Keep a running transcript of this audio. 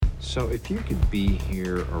So if you could be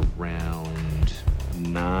here around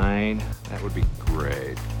 9, that would be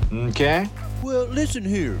great. Okay? Well, listen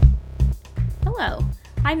here. Hello,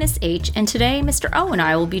 I'm Miss H, and today Mr. O and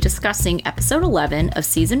I will be discussing episode 11 of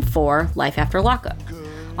season 4, Life After Lockup.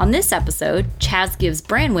 On this episode, Chaz gives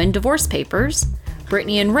Branwen divorce papers,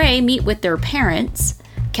 Brittany and Ray meet with their parents,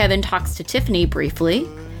 Kevin talks to Tiffany briefly,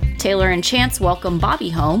 Taylor and Chance welcome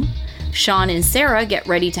Bobby home, Sean and Sarah get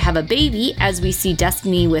ready to have a baby as we see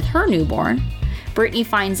Destiny with her newborn, Brittany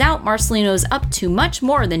finds out Marcelino's up to much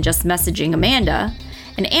more than just messaging Amanda,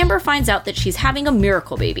 and Amber finds out that she's having a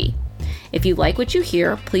miracle baby. If you like what you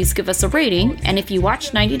hear, please give us a rating, and if you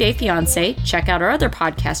watch 90 Day Fiancé, check out our other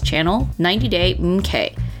podcast channel, 90 Day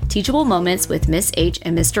MK, Teachable Moments with Miss H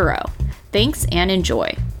and Mr. O. Thanks and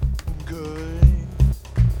enjoy.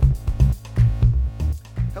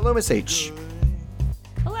 Hello, Miss H.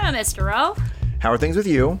 Hello, Mr. O. How are things with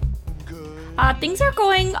you? Things are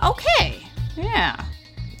going okay. Yeah.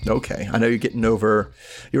 Okay. I know you're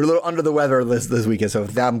you're a little under the weather this weekend, so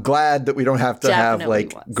I'm glad that we don't have to Definitely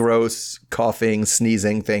have was. gross coughing,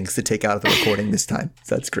 sneezing things to take out of the recording this time.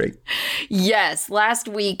 So that's great. Yes, last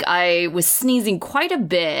week I was sneezing quite a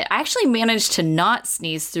bit. I actually managed to not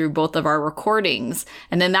sneeze through both of our recordings,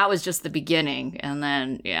 and then that was just the beginning. And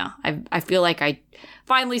then, yeah, I feel like I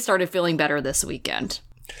finally started feeling better this weekend.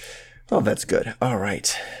 Oh, that's good. All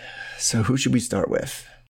right. So who should we start with?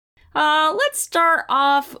 Let's start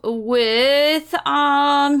off with,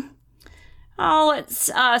 let's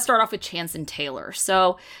start off with Chance and Taylor.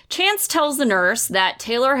 So Chance tells the nurse that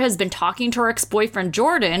Taylor has been talking to her ex-boyfriend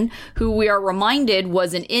Jordan, who we are reminded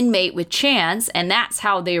was an inmate with Chance, and that's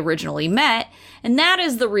how they originally met. And that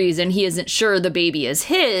is the reason he isn't sure the baby is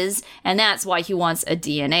his, and that's why he wants a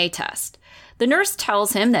DNA test. The nurse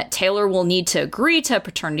tells him that Taylor will need to agree to a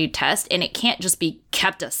paternity test, and it can't just be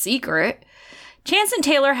kept a secret. Chance and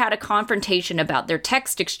Taylor had a confrontation about their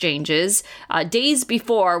text exchanges days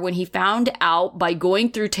before when he found out by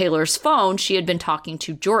going through Taylor's phone she had been talking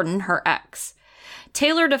to Jordan, her ex.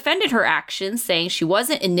 Taylor defended her actions, saying she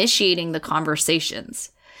wasn't initiating the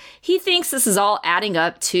conversations. He thinks this is all adding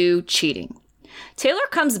up to cheating. Taylor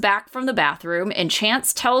comes back from the bathroom and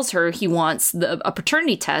Chance tells her he wants a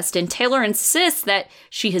paternity test, and Taylor insists that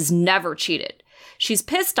she has never cheated. She's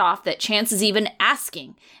pissed off that Chance is even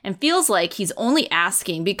asking and feels like he's only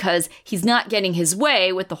asking because he's not getting his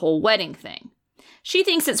way with the whole wedding thing. She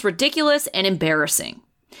thinks it's ridiculous and embarrassing.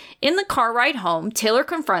 In the car ride home, Taylor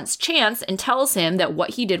confronts Chance and tells him that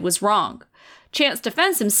what he did was wrong. Chance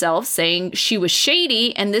defends himself, saying she was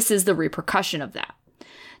shady and this is the repercussion of that.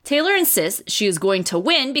 Taylor insists she is going to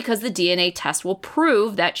win because the DNA test will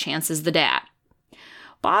prove that Chance is the dad.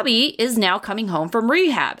 Bobby is now coming home from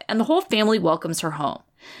rehab, and the whole family welcomes her home.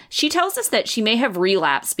 She tells us that she may have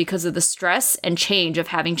relapsed because of the stress and change of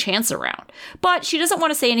having Chance around, but she doesn't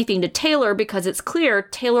want to say anything to Taylor because it's clear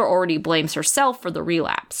Taylor already blames herself for the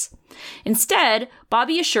relapse. Instead,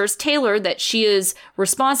 Bobby assures Taylor that she is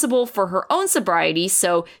responsible for her own sobriety,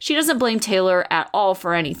 so she doesn't blame Taylor at all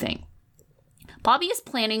for anything. Bobby is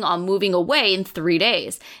planning on moving away in 3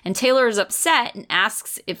 days, and Taylor is upset and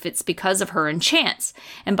asks if it's because of her and Chance,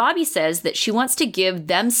 and Bobby says that she wants to give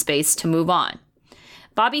them space to move on.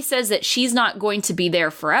 Bobby says that she's not going to be there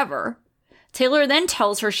forever. Taylor then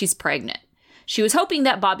tells her she's pregnant. She was hoping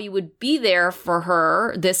that Bobby would be there for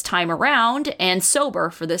her this time around and sober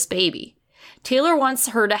for this baby. Taylor wants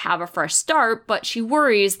her to have a fresh start, but she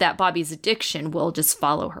worries that Bobby's addiction will just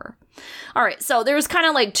follow her. All right, so there's kind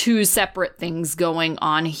of like two separate things going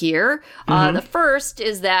on here. The first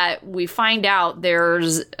is that we find out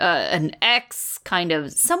there's an ex kind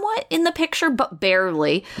of somewhat in the picture, but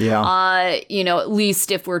barely. Yeah. At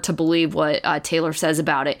least if we're to believe what Taylor says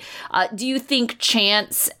about it. Do you think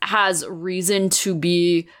Chance has reason to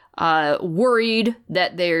be worried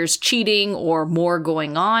that there's cheating or more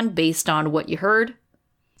going on based on what you heard?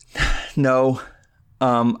 No.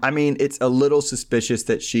 It's a little suspicious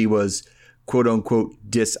that she was quote unquote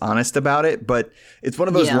dishonest about it, but it's one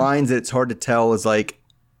of those lines that it's hard to tell is like,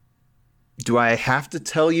 do I have to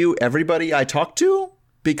tell you everybody I talk to?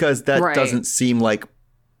 Because that doesn't seem like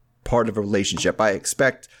part of a relationship. I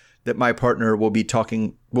expect that my partner will be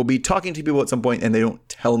talking to people at some point and they don't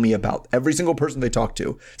tell me about every single person they talk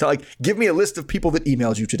to. It's not like, give me a list of people that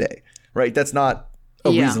emailed you today, right? That's not a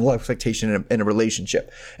reasonable expectation in a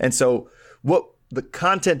relationship. And so what the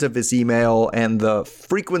content of this email and the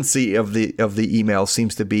frequency of the email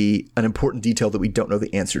seems to be an important detail that we don't know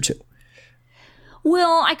the answer to.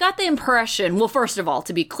 Well, I got the impression, well, first of all,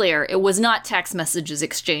 to be clear, it was not text messages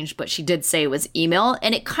exchanged, but she did say it was email,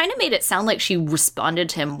 and it kind of made it sound like she responded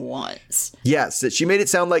to him once. Yes, that she made it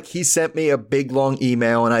sound like he sent me a big, long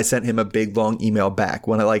email, and I sent him a big, long email back.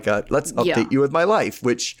 When let's update you with my life,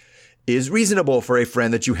 which is reasonable for a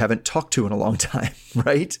friend that you haven't talked to in a long time,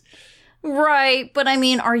 right? Right, but I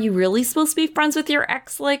mean, are you really supposed to be friends with your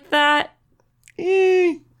ex like that?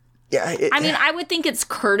 Yeah, I would think it's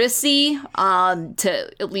courtesy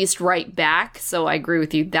to at least write back, so I agree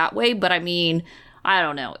with you that way. But I mean, I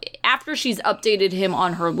don't know. After she's updated him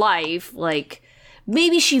on her life, like,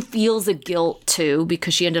 maybe she feels a guilt too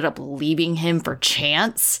because she ended up leaving him for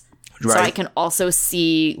Chance. Right. So I can also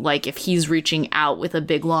see, like, if he's reaching out with a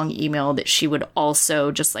big, long email, that she would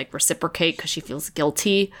also just, like, reciprocate because she feels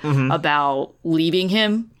guilty about leaving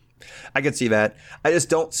him. I can see that. I just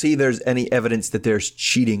don't see there's any evidence that there's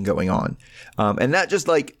cheating going on. And not just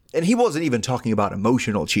like, and he wasn't even talking about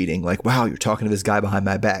emotional cheating. Like, wow, you're talking to this guy behind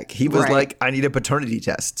my back. He was like, I need a paternity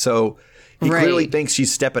test. So he clearly thinks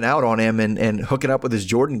she's stepping out on him and hooking up with this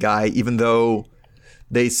Jordan guy, even though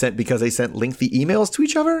because they sent lengthy emails to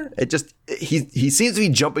each other. It just, he seems to be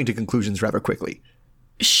jumping to conclusions rather quickly.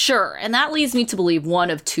 Sure. And that leads me to believe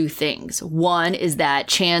one of two things. One is that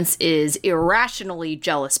Chance is irrationally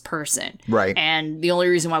jealous person. Right. And the only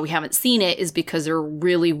reason why we haven't seen it is because there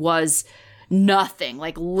really was nothing,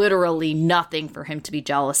 like literally nothing for him to be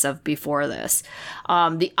jealous of before this.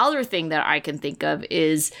 The other thing that I can think of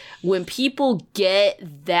is when people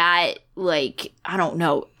get that, like, I don't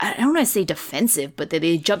want to say defensive, but that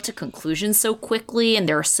they jump to conclusions so quickly and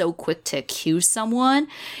they're so quick to accuse someone,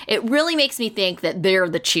 it really makes me think that they're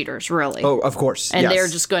the cheaters, really. Oh, of course. And they're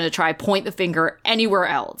just going to try point the finger anywhere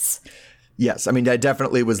else. Yes. I mean, I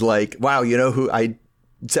definitely was like, wow, you know who I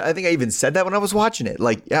think I even said that when I was watching it.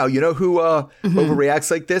 Like, yeah, you know who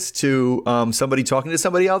overreacts like this to somebody talking to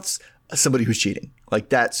somebody else? Somebody who's cheating. Like,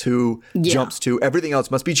 that's who jumps to everything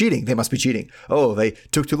else must be cheating. They must be cheating. Oh, they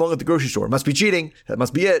took too long at the grocery store. Must be cheating. That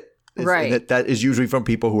must be it. Right. And that is usually from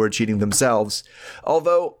people who are cheating themselves.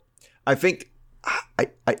 Although I think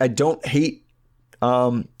I don't hate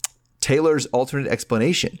Taylor's alternate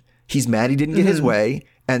explanation. He's mad he didn't get his way,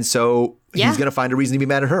 and so he's going to find a reason to be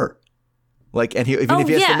mad at her. Like, and even if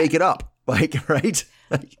he has to make it up, like, right?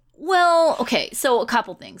 Like, well, okay, so a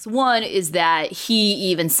couple things. One is that he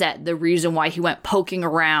even said the reason why he went poking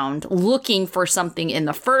around looking for something in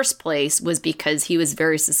the first place was because he was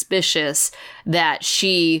very suspicious that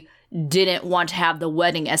she didn't want to have the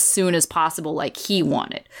wedding as soon as possible like he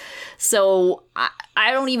wanted. So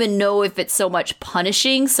I don't even know if it's so much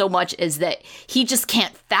punishing so much as that he just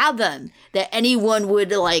can't fathom that anyone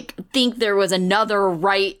would, like, think there was another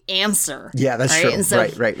right answer. Yeah, that's true. And so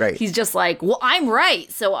right. He's just like, well, I'm right.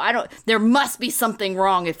 So there must be something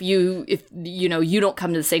wrong if you don't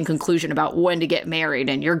come to the same conclusion about when to get married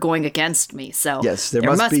and you're going against me. So yes, there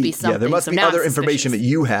must be something. Yeah, there must be other information that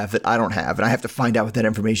you have that I don't have, and I have to find out what that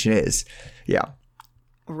information is. Yeah.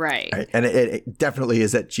 Right. And it definitely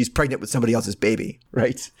is that she's pregnant with somebody else's baby,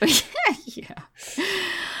 right? Yeah.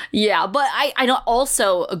 Yeah, but I don't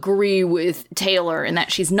also agree with Taylor in that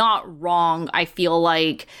she's not wrong. I feel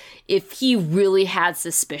like if he really had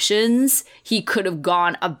suspicions, he could have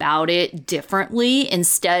gone about it differently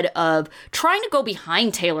instead of trying to go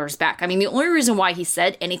behind Taylor's back. I mean, the only reason why he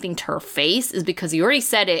said anything to her face is because he already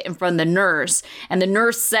said it in front of the nurse. And the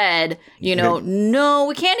nurse said, no,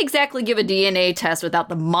 we can't exactly give a DNA test without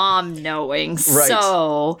the mom knowing. Right.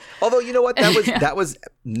 So, although, you know what? That was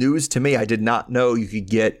news to me. I did not know you could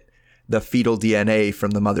get the fetal DNA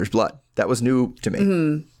from the mother's blood. That was new to me.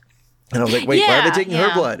 Mm-hmm. And I was like, wait, why are they taking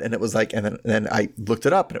her blood? And it was like, and then I looked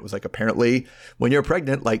it up and it was like, apparently when you're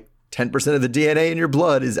pregnant, like 10% of the DNA in your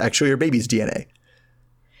blood is actually your baby's DNA.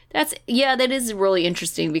 That is really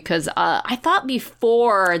interesting because I thought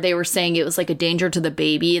before they were saying it was like a danger to the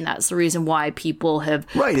baby, and that's the reason why people have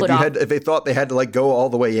if they thought they had to like go all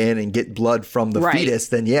the way in and get blood from the fetus,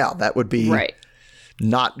 then that would be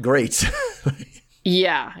not great.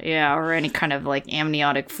 Yeah, or any kind of like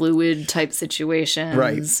amniotic fluid type situations.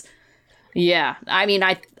 Right. Yeah, I mean,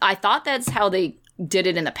 I thought that's how they did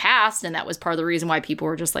it in the past, and that was part of the reason why people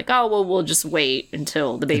were just like, oh, well, we'll just wait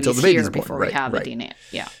until the baby's here before we have the DNA.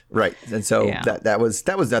 Yeah. Right. And so that was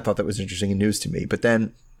I thought that was interesting and news to me. But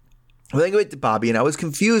then when I went to Bobby, and I was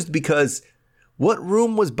confused because what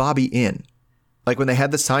room was Bobby in? Like when they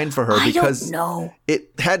had the sign for her, because I don't know.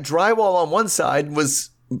 It had drywall on one side,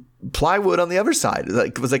 was plywood on the other side.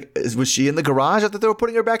 Was she in the garage? I thought they were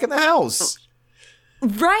putting her back in the house.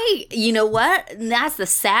 Right. You know what? And that's the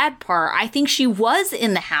sad part. I think she was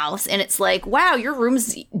in the house, and it's like, wow, your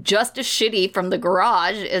room's just as shitty from the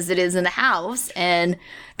garage as it is in the house. And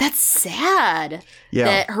that's sad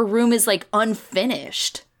that her room is like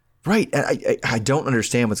unfinished. Right. And I don't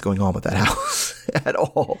understand what's going on with that house at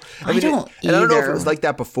all. I don't either. And I don't know if it was like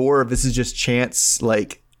that before, if this is just chance,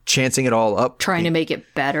 like chancing it all up. Trying to make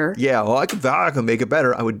it better. Yeah. Well, I could make it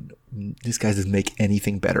better. This guy doesn't make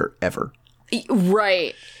anything better ever.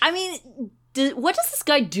 Right. I mean, what does this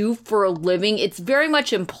guy do for a living? It's very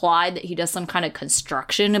much implied that he does some kind of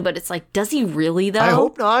construction, but it's like, does he really though? I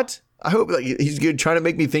hope not. I hope he's trying to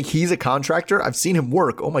make me think he's a contractor. I've seen him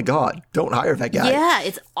work. Oh my God. Don't hire that guy. Yeah,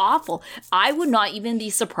 it's awful. I would not even be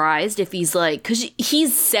surprised if he's like, because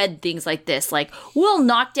he's said things like this, like, we'll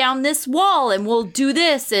knock down this wall and we'll do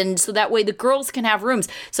this. And so that way the girls can have rooms.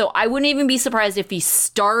 So I wouldn't even be surprised if he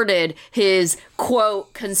started his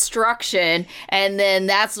quote construction. And then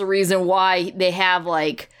that's the reason why they have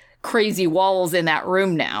like crazy walls in that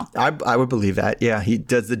room now. I would believe that. Yeah, he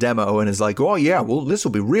does the demo and is like, oh yeah, well, this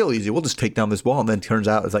will be real easy. We'll just take down this wall. And then it turns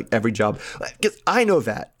out it's like every job. Because I know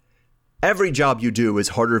that every job you do is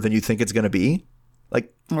harder than you think it's going to be.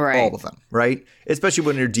 Like all of them, right? Especially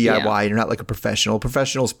when you're DIY and you're not like a professional.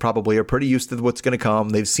 Professionals probably are pretty used to what's going to come.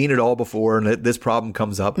 They've seen it all before and this problem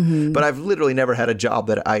comes up. Mm-hmm. But I've literally never had a job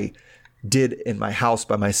that I did in my house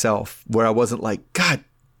by myself where I wasn't like, God,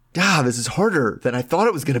 this is harder than I thought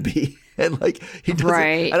it was going to be. And like, he doesn't,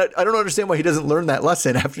 right. I don't understand why he doesn't learn that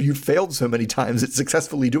lesson after you've failed so many times at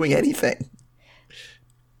successfully doing anything.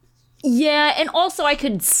 Yeah, and also I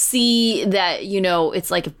could see that, you know, it's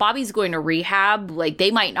like if Bobby's going to rehab, like they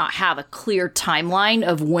might not have a clear timeline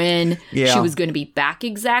of when she was going to be back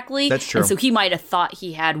exactly. That's true. And so he might have thought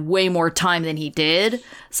he had way more time than he did.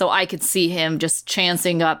 So I could see him just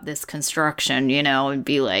chancing up this construction, you know, and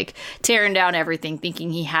be like tearing down everything, thinking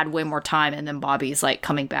he had way more time. And then Bobby's like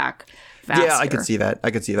coming back faster. Yeah, I could see that.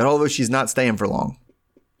 Although she's not staying for long.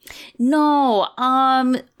 No,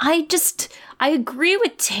 I agree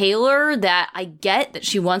with Taylor that I get that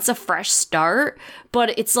she wants a fresh start,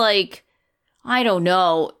 but it's like, I don't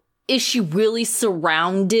know. Is she really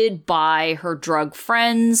surrounded by her drug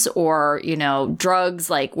friends or, you know, drugs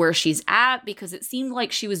like where she's at? Because it seemed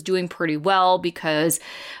like she was doing pretty well because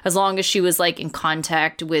as long as she was like in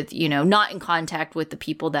contact with, you know, not in contact with the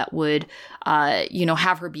people that would, you know,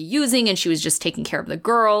 have her be using and she was just taking care of the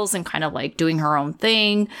girls and kind of like doing her own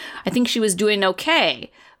thing. I think she was doing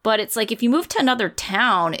okay. But it's like if you move to another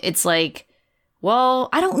town, it's like, well,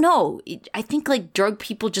 I don't know. I think like drug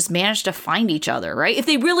people just manage to find each other, right? If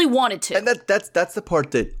they really wanted to. And that's the part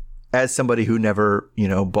that, as somebody who never, you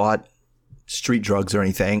know, bought street drugs or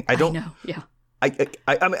anything, I know, yeah. I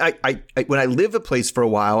when I live a place for a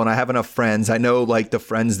while and I have enough friends, I know like the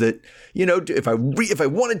friends that, you know, if I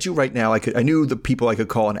wanted to right now, I knew the people I could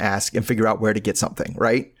call and ask and figure out where to get something,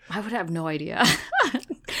 right? I would have no idea.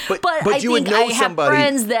 but I you would think know I somebody. have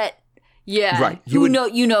friends that. Yeah, right. You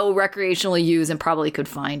know, recreationally use and probably could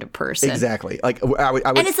find a person. Exactly. Like I would,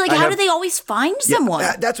 and it's like, how do they always find someone?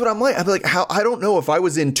 That's what I'm like. I'd be like, how? I don't know if I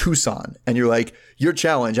was in Tucson and you're like, your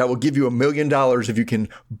challenge, I will give you $1 million if you can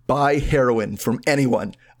buy heroin from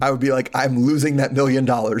anyone. I would be like, I'm losing that $1 million.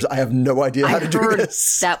 I have no idea how to do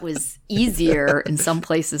this. That was easier in some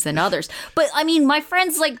places than others. But I mean, my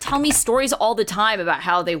friends like tell me stories all the time about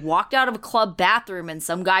how they walked out of a club bathroom and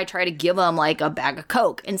some guy tried to give them like a bag of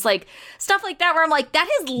Coke. And it's like stuff like that where I'm like, that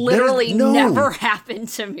has literally never happened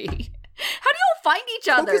to me. How do y'all find each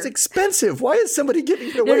other? Coke is expensive. Why is somebody giving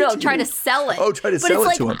it away? No, trying to sell it. Oh, trying to sell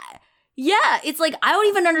it to him. Yeah, it's like I don't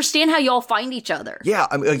even understand how y'all find each other. Yeah,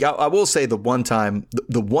 I mean, I will say the one time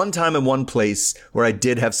in one place where I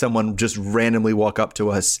did have someone just randomly walk up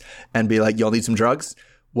to us and be like, "Y'all need some drugs?"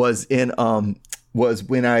 was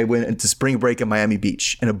when I went into spring break in Miami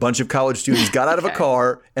Beach, and a bunch of college students got out of a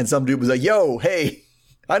car, and some dude was like, "Yo, hey,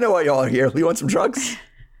 I know why y'all are here. You want some drugs?"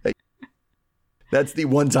 That's the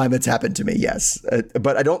one time it's happened to me. Yes,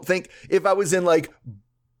 but I don't think if I was in like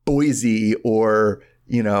Boise or,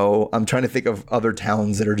 you know, I'm trying to think of other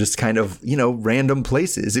towns that are just kind of, you know, random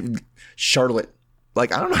places. Charlotte.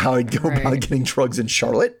 Like, I don't know how I'd go about getting drugs in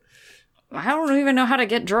Charlotte. I don't even know how to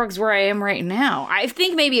get drugs where I am right now. I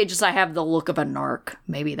think maybe I have the look of a narc.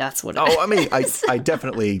 Maybe that's what it is. I mean, I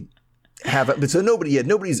definitely have it. But so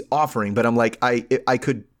nobody's offering, but I'm like, I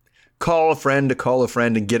could call a friend to call a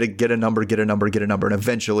friend and get a number, and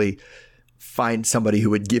eventually find somebody who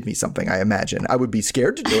would give me something, I imagine. I would be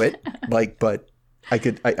scared to do it, but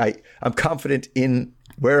I'm confident in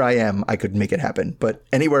where I am, I could make it happen. But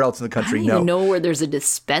anywhere else in the country, I don't even know where there's a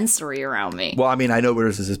dispensary around me. Well, I mean, I know where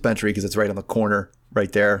there's a dispensary because it's right on the corner,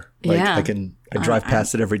 right there. Like I drive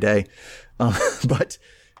past it every day. But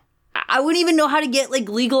I wouldn't even know how to get like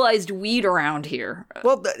legalized weed around here.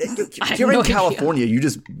 Well, if you're in California, you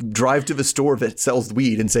just drive to the store that sells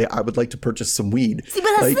weed and say, I would like to purchase some weed. See,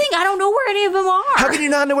 but that's the thing. I don't know where any of them are. How can you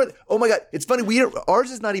not know where? Oh my God. It's funny.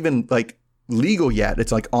 Ours is not even like legal yet.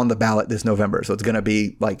 It's like on the ballot this November. So it's going to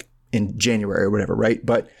be like in January or whatever, right?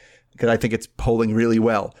 But because I think it's polling really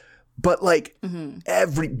well. But like on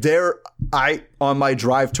my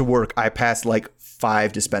drive to work, I passed like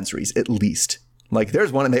 5 dispensaries at least. Like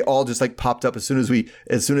there's one and they all just like popped up as soon as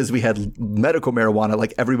we had medical marijuana,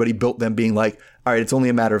 like everybody built them being like, all right, it's only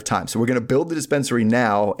a matter of time. So we're going to build the dispensary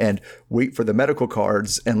now and wait for the medical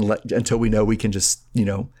cards until we know we can just,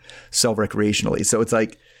 sell recreationally. So it's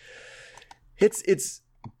like, it's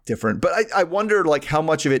different. But I wonder like how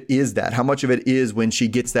much of it is that? How much of it is when she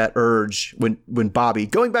gets that urge when Bobby,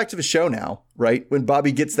 going back to the show now, right? When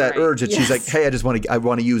Bobby gets that urge that she's like, hey, I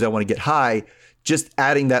want to get high. Just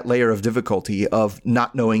adding that layer of difficulty of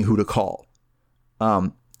not knowing who to call.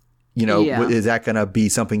 Is that going to be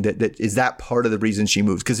something that is that part of the reason she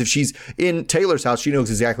moves? Because if she's in Taylor's house, she knows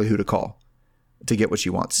exactly who to call to get what she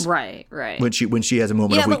wants. Right. When she has a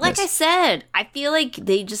moment of weakness. Yeah, but like I said, I feel like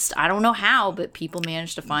they just, I don't know how, but people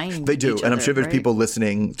manage to find They do. And I'm sure there's people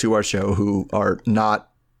listening to our show who are not,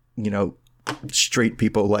 straight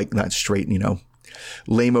people, like not straight,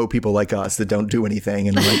 lame-o people like us that don't do anything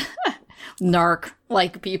and like narc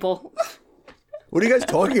like people. What are you guys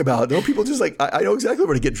talking about? No, people just like, I know exactly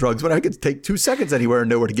where to get drugs. When I could take 2 seconds anywhere and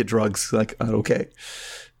know where to get drugs. Like, okay.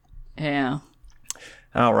 Yeah.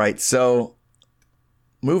 All right. So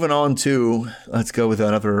moving on to, let's go with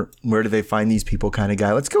another, where do they find these people kind of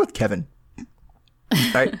guy. Let's go with Kevin.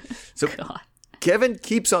 All right. So Kevin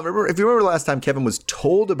keeps on, if you remember last time, Kevin was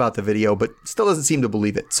told about the video, but still doesn't seem to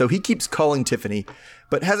believe it. So he keeps calling Tiffany,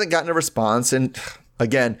 but hasn't gotten a response. And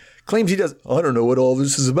again, claims he does. I don't know what all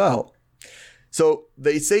this is about. So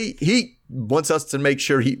they say he wants us to make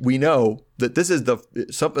sure we know that this is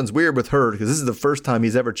something's weird with her because this is the first time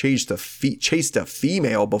he's ever chased a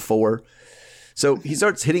female before. So he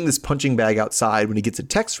starts hitting this punching bag outside when he gets a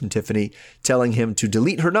text from Tiffany telling him to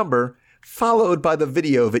delete her number, followed by the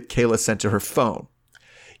video that Kayla sent to her phone.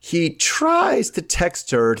 He tries to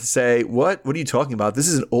text her to say, what are you talking about? This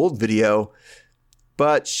is an old video,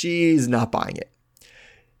 but she's not buying it.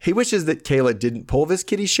 He wishes that Kayla didn't pull this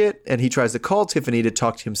kitty shit, and he tries to call Tiffany to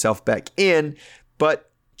talk himself back in, but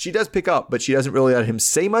she does pick up, but she doesn't really let him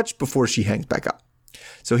say much before she hangs back up.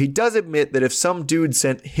 So he does admit that if some dude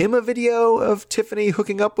sent him a video of Tiffany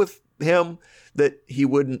hooking up with him, that he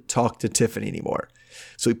wouldn't talk to Tiffany anymore.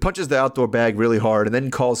 So he punches the outdoor bag really hard and then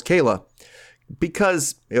calls Kayla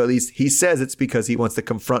because, at least he says it's because he wants to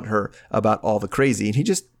confront her about all the crazy. And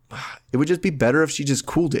it would just be better if she just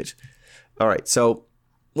cooled it. All right, so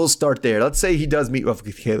we'll start there. Let's say he does meet up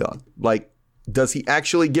with Kayla. Like, does he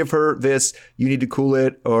actually give her this, you need to cool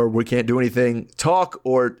it, or we can't do anything, talk,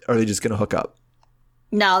 or are they just going to hook up?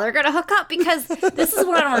 No, they're going to hook up because this is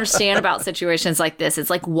what I don't understand about situations like this. It's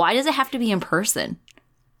like, why does it have to be in person?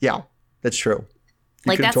 Yeah, that's true.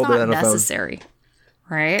 Like, that's not necessary,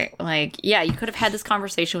 right? Like, yeah, you could have had this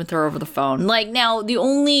conversation with her over the phone. Like, now, the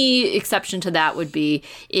only exception to that would be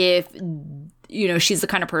if, she's the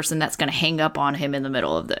kind of person that's going to hang up on him in the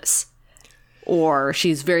middle of this. Or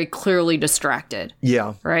she's very clearly distracted.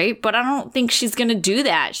 Yeah. Right? But I don't think she's going to do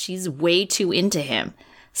that. She's way too into him.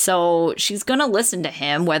 So she's going to listen to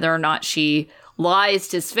him, whether or not she lies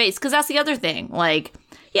to his face. Because that's the other thing. Like,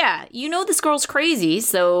 yeah, this girl's crazy.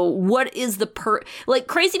 So what is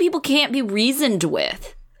crazy people can't be reasoned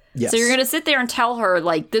with. Yes. So you're going to sit there and tell her,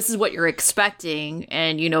 like, this is what you're expecting.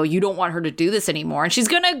 And, you don't want her to do this anymore. And she's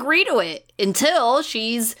going to agree to it until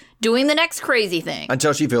she's doing the next crazy thing.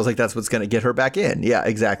 Until she feels like that's what's going to get her back in. Yeah,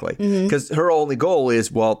 exactly. Because her only goal is,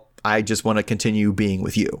 well, I just want to continue being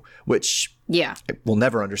with you, which I will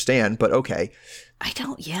never understand. But okay.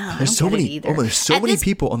 There's so many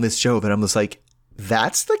people on this show that I'm just like,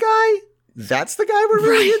 that's the guy? That's the guy we're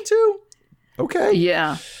really into? Okay.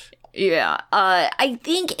 Yeah. Yeah. I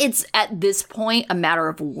think it's at this point a matter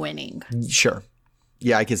of winning. Sure.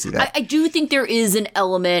 Yeah, I can see that. I do think there is an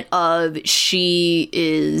element of she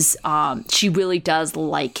really does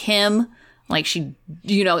like him. Like she,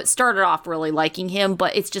 it started off really liking him,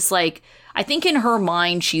 but it's just like, I think in her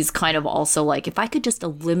mind, she's kind of also like, if I could just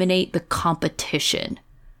eliminate the competition,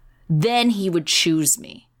 then he would choose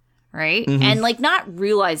me. right? And like not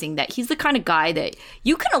realizing that he's the kind of guy that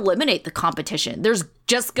you can eliminate the competition. There's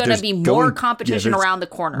just going to be more competition around the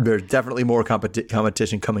corner. There's definitely more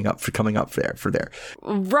competition coming up for there.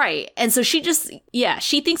 Right. And so she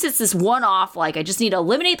thinks it's this one-off, like, I just need to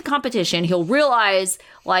eliminate the competition. He'll realize,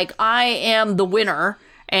 like, I am the winner,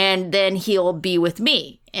 and then he'll be with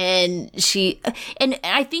me. And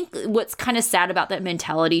I think what's kind of sad about that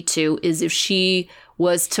mentality too is if she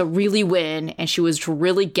was to really win and she was to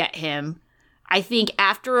really get him, I think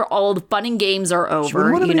after all the fun and games are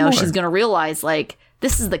over, she's going to realize, like,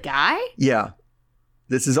 this is the guy? Yeah.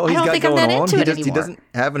 This is all he's got going on. He doesn't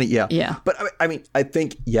have any. Yeah. Yeah. But I mean, I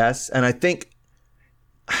think yes. And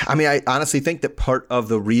I honestly think that part of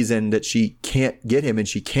the reason that she can't get him and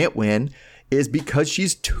she can't win is because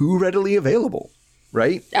she's too readily available.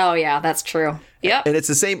 Right? Oh, yeah, that's true. Yeah. And it's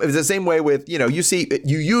the same way with, you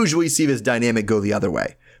usually see this dynamic go the other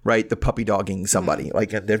way, right? The puppy dogging somebody.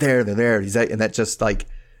 Like they're there. And that's just like,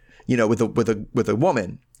 with a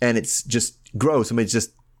woman, and it's just gross. I mean,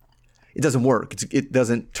 it doesn't work. It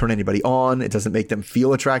doesn't turn anybody on. It doesn't make them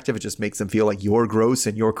feel attractive. It just makes them feel like you're gross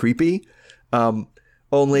and you're creepy. Kevin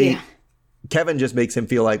just makes him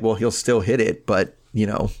feel like, well, he'll still hit it, but,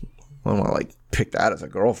 I don't want to like pick that as a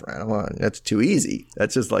girlfriend. That's too easy.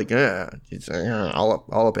 That's just like,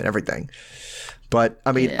 all up in everything. But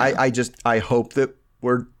I mean, I hope that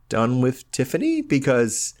we're done with Tiffany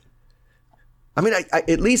because, I mean, I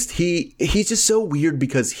at least he's just so weird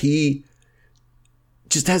because he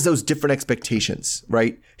just has those different expectations,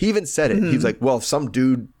 right? He even said it. He was like, well, if some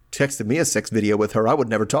dude texted me a sex video with her, I would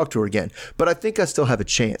never talk to her again. But I think I still have a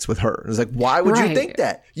chance with her. It's like, why would you think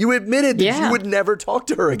that? You admitted that you would never talk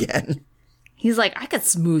to her again. He's like, I could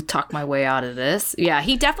smooth talk my way out of this. Yeah,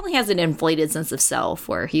 he definitely has an inflated sense of self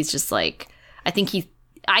where he's just like, I think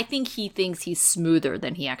he thinks he's smoother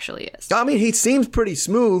than he actually is. I mean, he seems pretty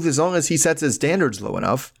smooth as long as he sets his standards low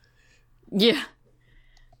enough. Yeah.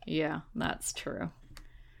 Yeah, that's true.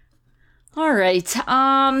 All right.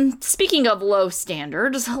 Speaking of low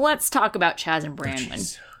standards, let's talk about Chaz and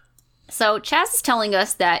Branwen. So Chaz is telling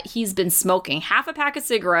us that he's been smoking half a pack of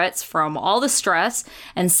cigarettes from all the stress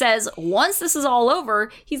and says once this is all over,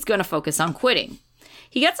 he's going to focus on quitting.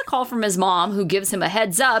 He gets a call from his mom who gives him a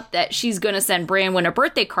heads up that she's going to send Branwen a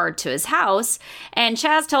birthday card to his house, and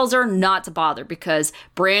Chaz tells her not to bother because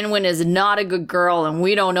Branwen is not a good girl and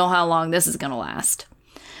we don't know how long this is going to last.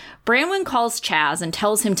 Branwen calls Chaz and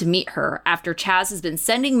tells him to meet her after Chaz has been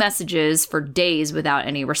sending messages for days without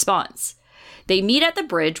any response. They meet at the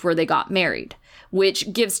bridge where they got married,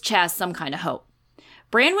 which gives Chaz some kind of hope.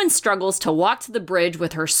 Branwen struggles to walk to the bridge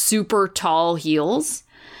with her super tall heels.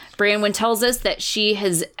 Branwen tells us that she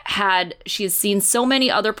has seen so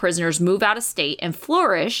many other prisoners move out of state and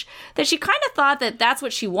flourish that she kind of thought that that's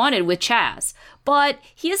what she wanted with Chaz. But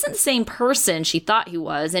he isn't the same person she thought he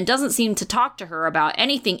was and doesn't seem to talk to her about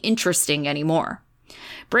anything interesting anymore.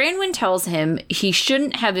 Branwen tells him he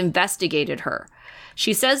shouldn't have investigated her.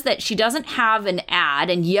 She says that she doesn't have an ad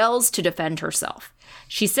and yells to defend herself.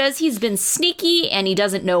 She says he's been sneaky and he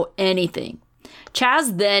doesn't know anything.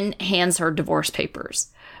 Chaz then hands her divorce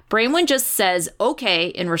papers. Branwen just says okay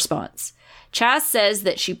in response. Chaz says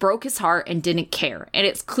that she broke his heart and didn't care, and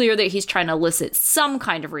it's clear that he's trying to elicit some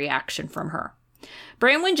kind of reaction from her.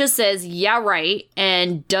 Branwen just says, yeah, right,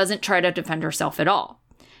 and doesn't try to defend herself at all.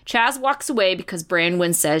 Chaz walks away because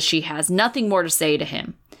Branwen says she has nothing more to say to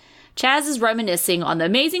him. Chaz is reminiscing on the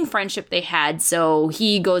amazing friendship they had, so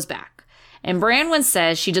he goes back. And Branwen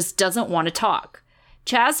says she just doesn't want to talk.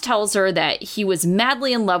 Chaz tells her that he was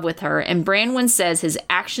madly in love with her, and Branwen says his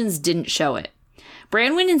actions didn't show it.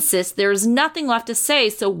 Branwen insists there is nothing left to say,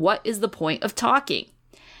 so what is the point of talking?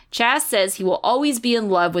 Chaz says he will always be in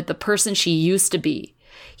love with the person she used to be.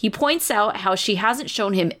 He points out how she hasn't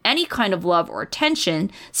shown him any kind of love or attention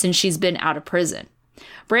since she's been out of prison.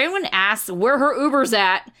 Branwen asks where her Uber's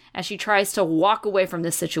at as she tries to walk away from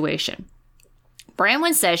this situation.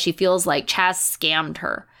 Branwen says she feels like Chaz scammed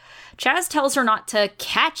her. Chaz tells her not to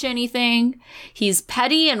catch anything. He's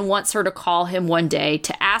petty and wants her to call him one day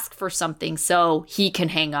to ask for something so he can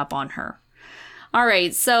hang up on her. All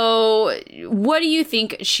right, so what do you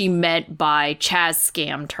think she meant by Chaz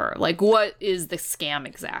scammed her? Like, what is the scam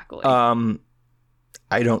exactly?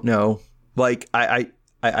 I don't know. Like, I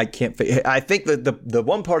can't. I think that the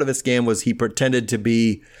one part of the scam was he pretended to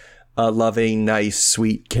be a loving, nice,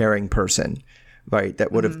 sweet, caring person, right?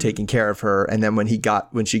 That would have taken care of her. And then when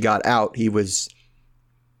she got out, he was,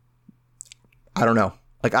 I don't know.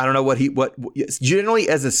 Like, I don't know what generally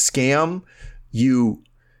as a scam, you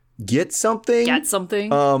get something.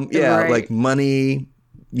 Yeah, right. Like money,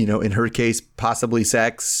 in her case, possibly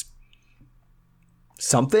sex.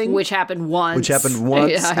 something. Which happened once.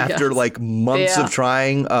 After like months of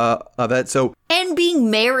trying that. So and being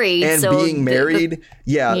married.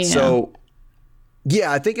 So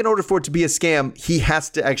I think in order for it to be a scam, he has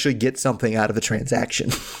to actually get something out of the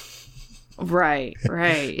transaction. Right.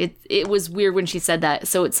 It was weird when she said that.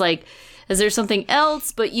 So it's like, is there something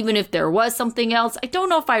else? But even if there was something else, I don't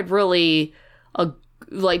know if I'd really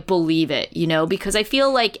believe it, because I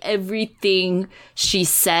feel like everything she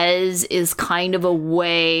says is kind of a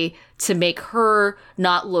way to make her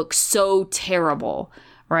not look so terrible.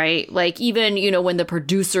 Right? Like even, when the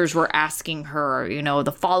producers were asking her,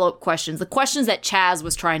 the follow-up questions, the questions that Chaz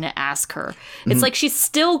was trying to ask her, it's like she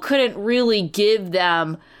still couldn't really give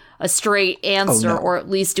them a straight answer, or at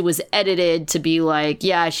least it was edited to be like,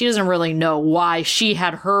 yeah, she doesn't really know why she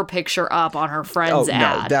had her picture up on her friend's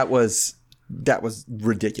ad. No, that was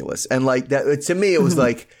ridiculous. And like that, to me, it was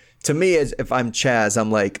like, as if I'm Chaz,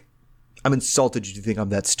 I'm like, I'm insulted you think I'm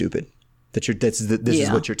that stupid. That this is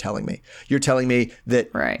what you're telling me. You're telling me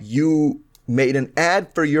that you made an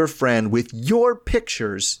ad for your friend with your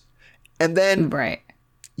pictures, and then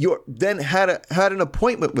you then had an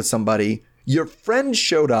appointment with somebody. Your friend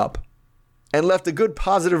showed up and left a good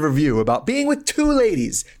positive review about being with two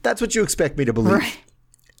ladies. That's what you expect me to believe. Right.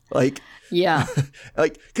 Like, yeah,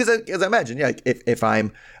 like because I imagine, like if I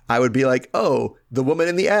would be like, oh, the woman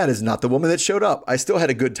in the ad is not the woman that showed up. I still had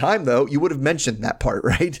a good time though. You would have mentioned that part,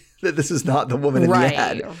 right? That this is not the woman in the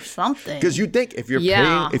ad or something. Because you think if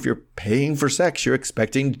you're paying for sex, you're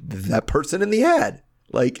expecting that person in the ad,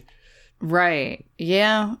 like. Right.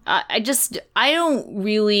 Yeah. I don't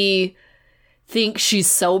really think she's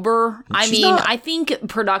sober. I think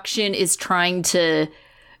production is trying to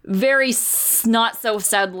very not so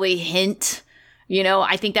subtly hint.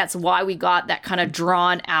 I think that's why we got that kind of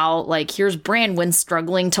drawn out, like, here's Branwen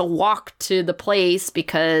struggling to walk to the place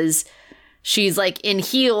because she's like in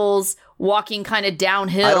heels, walking kind of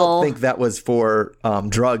downhill. I don't think that was for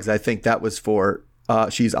drugs. I think that was for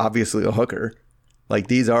she's obviously a hooker. Like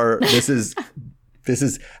this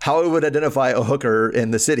is how I would identify a hooker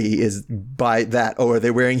in the city is by that. Oh, are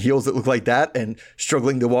they wearing heels that look like that and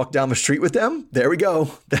struggling to walk down the street with them? There we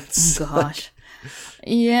go. That's gosh.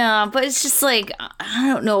 Yeah, but it's just like, I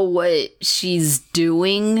don't know what she's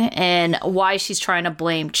doing and why she's trying to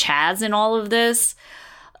blame Chaz in all of this.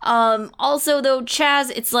 Also, though,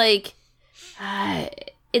 Chaz, it's like,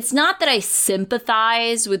 it's not that I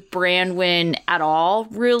sympathize with Branwen at all,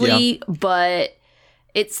 really, but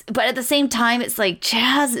at the same time, it's like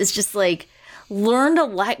Chaz is just like, learn to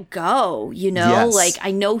let go, Yes. Like,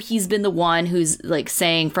 I know he's been the one who's like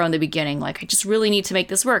saying from the beginning, like, I just really need to make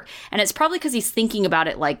this work. And it's probably because he's thinking about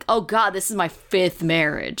it like, oh God, this is my 5th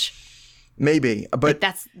marriage. Maybe, but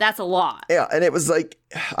like that's a lot. Yeah, and it was like,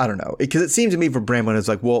 I don't know, because it seemed to me for Branwen, it's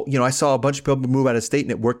like, well, I saw a bunch of people move out of state and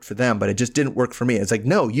it worked for them, but it just didn't work for me. It's like,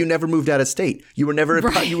 no, you never moved out of state. You were never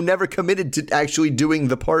you were never committed to actually doing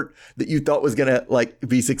the part that you thought was gonna like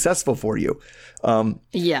be successful for you.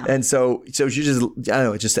 Yeah, and so she just, I don't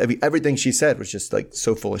know, it just everything she said was just like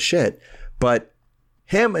so full of shit. But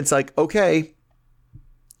him, it's like, okay,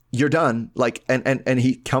 you're done. Like, and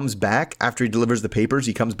he comes back after he delivers the papers.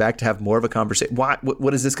 He comes back to have more of a conversation.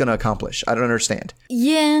 What is this going to accomplish? I don't understand.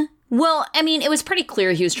 Yeah. Well, I mean, it was pretty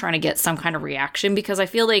clear he was trying to get some kind of reaction, because I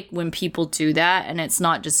feel like when people do that, and it's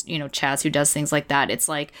not just, Chaz who does things like that. It's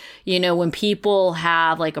like, when people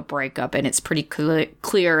have like a breakup and it's pretty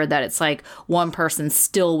clear that it's like one person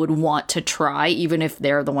still would want to try, even if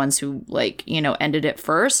they're the ones who like, ended it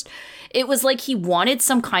first. It was like he wanted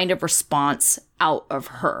some kind of response out of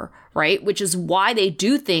her, right? Which is why they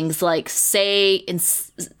do things like say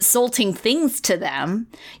insulting things to them,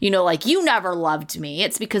 like, you never loved me.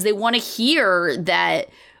 It's because they want to hear that,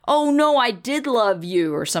 oh no, I did love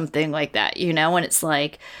you, or something like that, and it's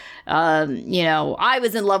like, I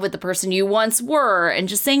was in love with the person you once were, and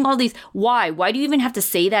just saying all these, why do you even have to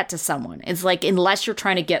say that to someone? It's like, unless you're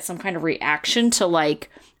trying to get some kind of reaction to like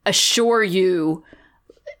assure you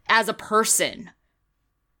as a person.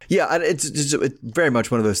 Yeah, and it's very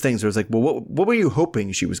much one of those things where it's like, well, what were you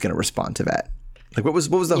hoping she was going to respond to that? Like, what was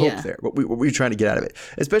the hope there? What were you trying to get out of it?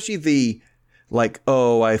 Especially the, like,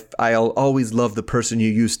 oh, I'll always love the person you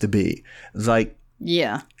used to be. It's like,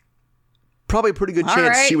 yeah, probably a pretty good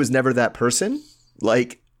chance she was never that person.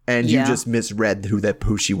 Like, and you just misread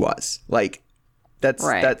who she was. Like,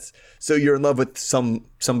 that's so you're in love with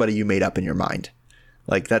somebody you made up in your mind.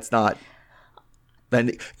 Like, that's not.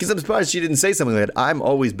 Because I'm surprised she didn't say something like that. I've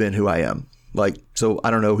always been who I am. Like, so I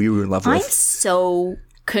don't know who you were in love with. I'm so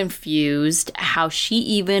confused how she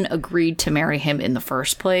even agreed to marry him in the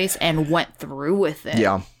first place and went through with it.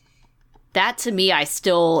 Yeah. that to me, I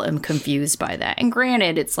still am confused by that. And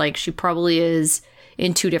granted, it's like she probably is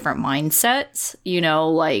in two different mindsets,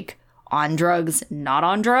 like on drugs, not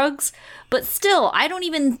on drugs. But still, I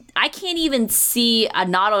can't even see a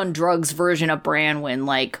not on drugs version of Branwen,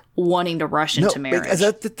 like wanting to rush into marriage.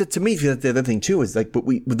 To me, the other thing too is like, but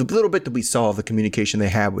with the little bit that we saw of the communication they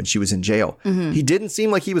had when she was in jail, he didn't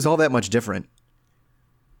seem like he was all that much different.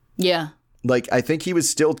 Yeah. Like, I think he was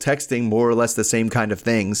still texting more or less the same kind of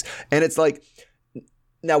things. And it's like,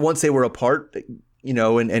 now once they were apart,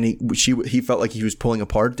 and he felt like he was pulling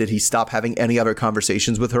apart. Did he stop having any other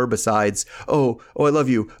conversations with her besides, oh, I love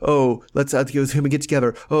you. Oh, let's get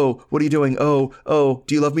together. Oh, what are you doing? Oh,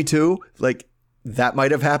 do you love me too? Like, that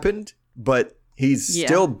might have happened, but he's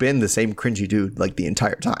still been the same cringy dude like the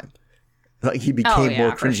entire time. Like, he became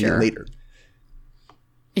more cringy later.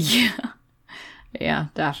 Yeah. Yeah,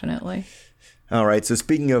 definitely. All right. So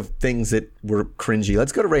speaking of things that were cringy,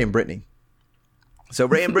 let's go to Ray and Brittany. So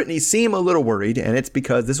Ray and Brittany seem a little worried, and it's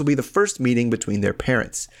because this will be the first meeting between their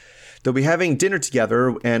parents. They'll be having dinner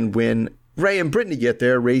together, and when Ray and Brittany get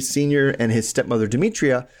there, Ray Sr. and his stepmother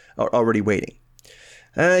Demetria are already waiting.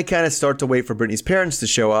 And they kind of start to wait for Brittany's parents to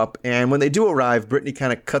show up, and when they do arrive, Brittany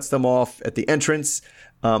kind of cuts them off at the entrance,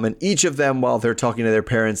 and each of them, while they're talking to their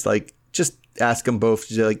parents, like, just ask them both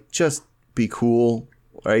to, like, just be cool,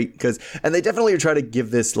 right? And they definitely try to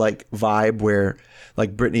give this, like, vibe where,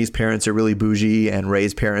 like, Brittany's parents are really bougie and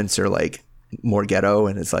Ray's parents are, like, more ghetto.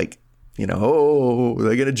 And it's like, oh, are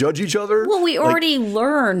they going to judge each other? Well, we already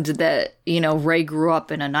learned that, Ray grew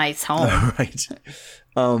up in a nice home. Right.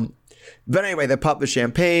 But anyway, they pop the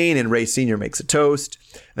champagne and Ray Sr. makes a toast.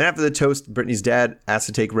 And after the toast, Brittany's dad asks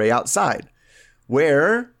to take Ray outside,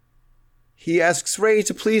 where he asks Ray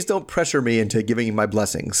to please don't pressure me into giving him my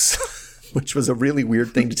blessings, which was a really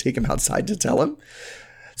weird thing to take him outside to tell him.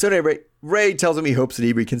 So anyway, Ray tells him he hopes that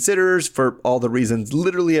he reconsiders for all the reasons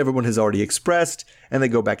literally everyone has already expressed, and they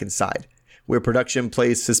go back inside, where production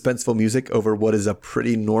plays suspenseful music over what is a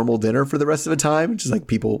pretty normal dinner for the rest of the time, which is like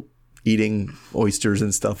people eating oysters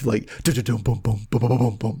and stuff, like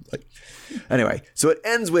anyway. So it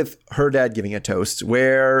ends with her dad giving a toast,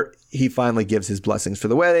 where he finally gives his blessings for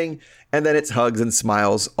the wedding, and then it's hugs and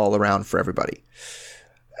smiles all around for everybody.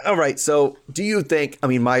 All right, so do you think,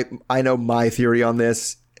 I know my theory on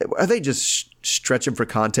this, are they just stretching for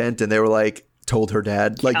content and they were like, told her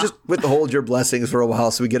dad, like, just withhold your blessings for a while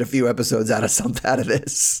so we get a few episodes out of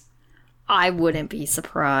this? I wouldn't be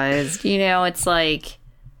surprised. It's like,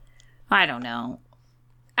 I don't know.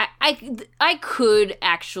 I could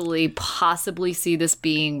actually possibly see this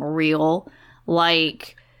being real.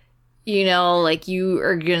 Like, like you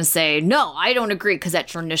are going to say, no, I don't agree, because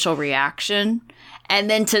that's your initial reaction. And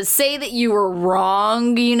then to say that you were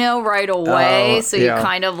wrong, right away. So you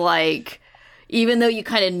kind of like, even though you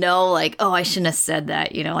kind of know, like, oh, I shouldn't have said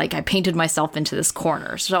that, like I painted myself into this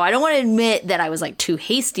corner. So I don't want to admit that I was like too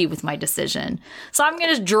hasty with my decision. So I'm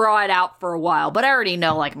going to draw it out for a while. But I already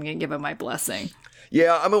know, like, I'm going to give him my blessing.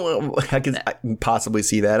 Yeah, I can possibly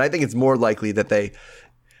see that. I think it's more likely that they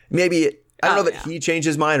maybe... I don't know that he changed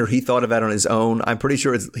his mind or he thought of that on his own. I'm pretty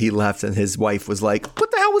sure he left and his wife was like, what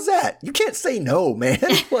the hell was that? You can't say no, man.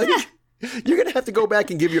 Like, you're going to have to go back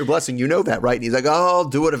and give your blessing. You know that, right? And he's like, oh, I'll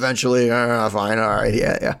do it eventually. Fine. All right.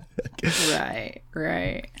 Yeah.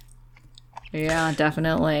 Right. Yeah,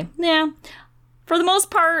 definitely. Yeah. For the most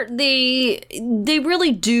part, they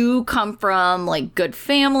really do come from, like, good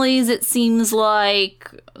families, it seems like.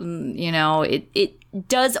 It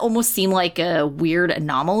does almost seem like a weird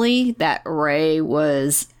anomaly that Ray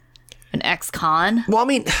was an ex-con. Well,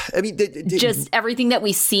 just everything that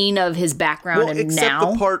we've seen of his background and except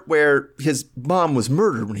now. The part where his mom was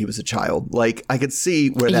murdered when he was a child. Like, I could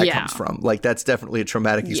see where that comes from. Like, that's definitely a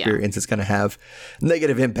traumatic experience. It's going to have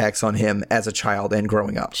negative impacts on him as a child and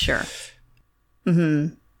growing up. Sure.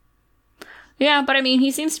 Mm-hmm. Yeah, but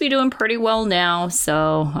he seems to be doing pretty well now.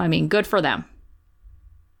 So, good for them.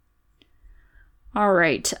 All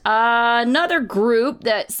right. Another group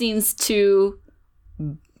that seems to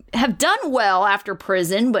have done well after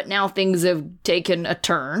prison, but now things have taken a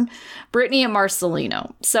turn. Brittany and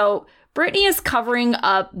Marcelino. So Brittany is covering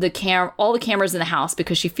up all the cameras in the house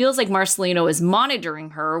because she feels like Marcelino is monitoring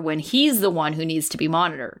her when he's the one who needs to be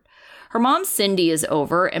monitored. Her mom, Cindy, is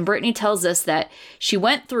over, and Brittany tells us that she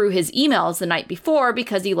went through his emails the night before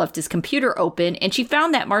because he left his computer open, and she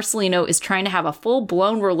found that Marcelino is trying to have a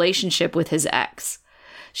full-blown relationship with his ex.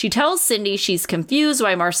 She tells Cindy she's confused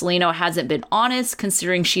why Marcelino hasn't been honest,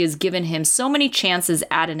 considering she has given him so many chances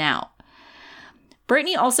at and out.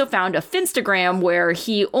 Brittany also found a Finstagram where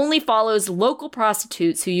he only follows local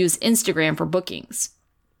prostitutes who use Instagram for bookings.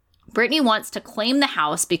 Brittany wants to claim the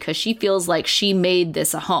house because she feels like she made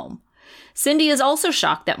this a home. Cindy is also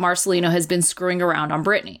shocked that Marcelino has been screwing around on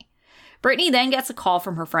Brittany. Brittany then gets a call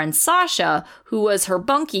from her friend Sasha, who was her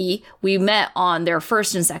bunkie we met on their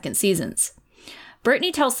first and second seasons.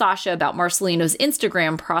 Brittany tells Sasha about Marcelino's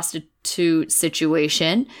Instagram prostitute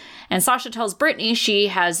situation, and Sasha tells Brittany she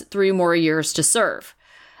has 3 more years to serve.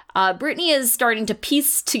 Brittany is starting to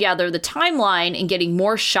piece together the timeline and getting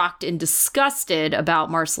more shocked and disgusted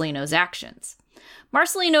about Marcelino's actions.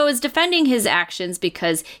 Marcelino is defending his actions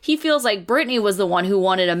because he feels like Brittany was the one who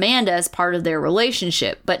wanted Amanda as part of their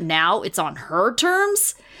relationship, but now it's on her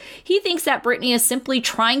terms? He thinks that Brittany is simply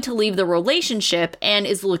trying to leave the relationship and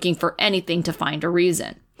is looking for anything to find a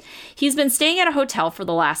reason. He's been staying at a hotel for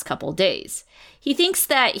the last couple days. He thinks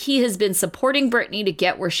that he has been supporting Brittany to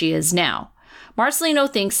get where she is now. Marcelino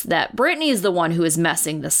thinks that Brittany is the one who is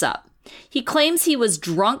messing this up. He claims he was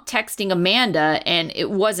drunk texting Amanda and it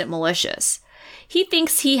wasn't malicious. He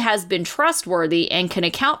thinks he has been trustworthy and can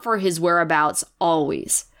account for his whereabouts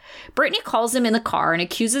always. Brittany calls him in the car and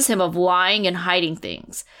accuses him of lying and hiding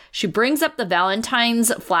things. She brings up the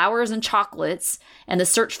Valentine's flowers and chocolates and the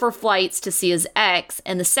search for flights to see his ex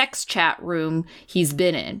and the sex chat room he's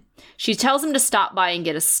been in. She tells him to stop by and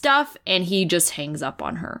get his stuff, and he just hangs up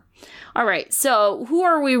on her. All right, so who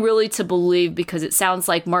are we really to believe? Because it sounds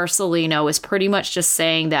like Marcelino is pretty much just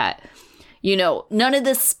saying that, you know, none of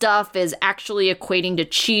this stuff is actually equating to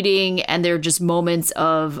cheating, and they're just moments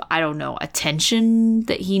of, I don't know, attention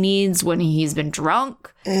that he needs when he's been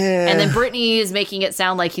drunk. And then Brittany is making it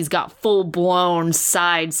sound like he's got full-blown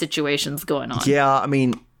side situations going on. Yeah, I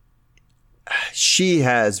mean, she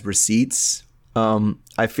has receipts,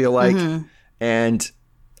 I feel like, and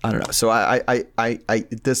I don't know. So I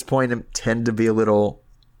at this point, I tend to be a little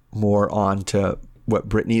more on to what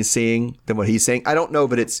Brittany is saying than what he's saying. I don't know,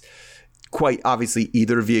 but it's quite obviously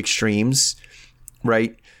either of the extremes,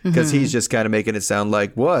 right? Because he's just kind of making it sound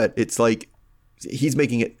like what? It's like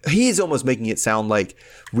he's almost making it sound like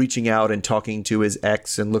reaching out and talking to his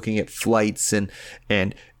ex and looking at flights and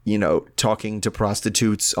you know, talking to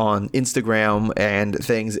prostitutes on Instagram and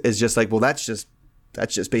things is just like, well, that's just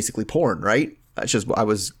basically porn, right? That's just, I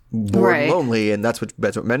was bored and lonely, and that's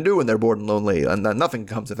what men do when they're bored and lonely, and nothing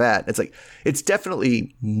comes of that. It's like, it's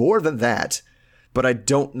definitely more than that, but I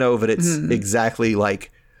don't know that it's exactly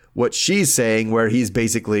like what she's saying, where he's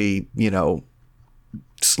basically, you know,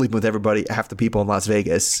 sleeping with everybody, half the people in Las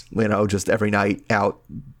Vegas, you know, just every night out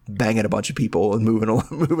banging a bunch of people and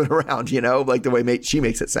moving around, you know, like the way she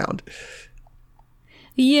makes it sound.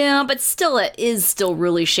 Yeah, but still, it is still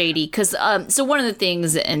really shady because, so one of the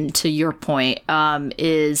things, and to your point,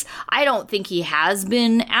 is I don't think he has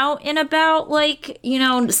been out and about, like, you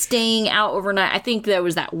know, staying out overnight. I think there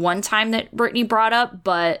was that one time that Brittany brought up,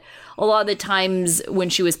 but a lot of the times when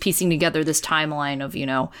she was piecing together this timeline of, you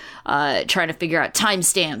know, trying to figure out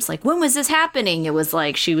timestamps, like, when was this happening? It was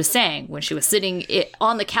like she was saying when she was sitting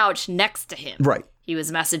on the couch next to him. Right. He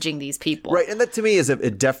was messaging these people. Right. And that to me is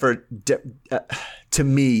to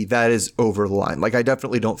me, that is over the line. Like, I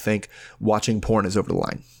definitely don't think watching porn is over the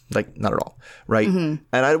line. Like, not at all. Right. And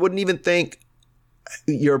I wouldn't even think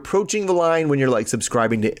you're approaching the line when you're like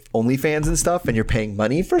subscribing to OnlyFans and stuff and you're paying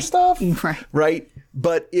money for stuff. Right. Right.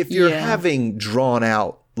 But if you're having drawn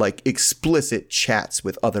out like explicit chats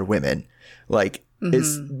with other women, like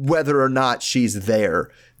it's whether or not she's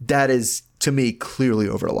there, that is to me clearly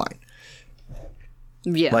over the line.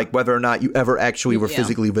 Yeah. Like whether or not you ever actually were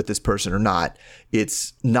physically with this person or not,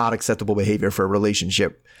 it's not acceptable behavior for a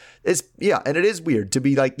relationship. And it is weird to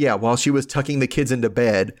be like, yeah, while she was tucking the kids into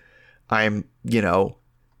bed, I'm, you know,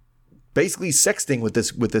 basically sexting with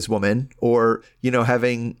this woman, or, you know,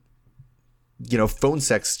 having, you know, phone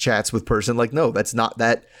sex chats with person. Like, no, that's not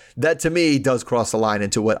that to me does cross the line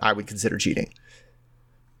into what I would consider cheating.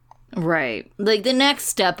 Right. Like, the next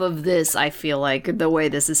step of this, I feel like the way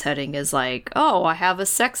this is heading is like, oh, I have a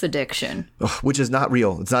sex addiction. Which is not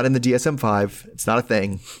real. It's not in the DSM-5. It's not a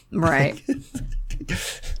thing. Right.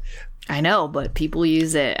 I know, but people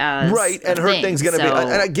use it as right. And her thing's going to be,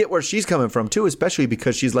 and I get where she's coming from too, especially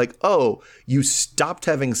because she's like, oh, you stopped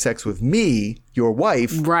having sex with me, your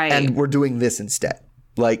wife, right, and we're doing this instead.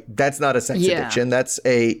 Like, that's not a sex addiction. That's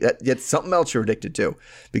it's something else you're addicted to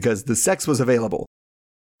because the sex was available.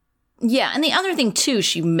 Yeah, and the other thing, too,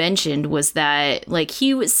 she mentioned was that, like,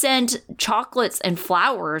 he sent chocolates and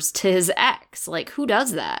flowers to his ex. Like, who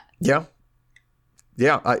does that? Yeah.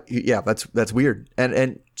 Yeah, that's weird.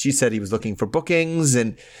 And she said he was looking for bookings,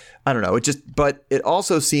 and I don't know. But it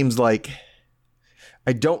also seems like,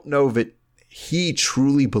 I don't know that he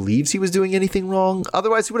truly believes he was doing anything wrong.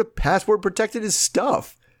 Otherwise, he would have password protected his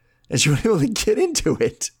stuff, and she would be able to get into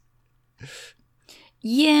it.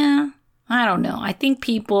 Yeah, I don't know. I think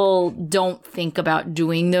people don't think about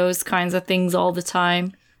doing those kinds of things all the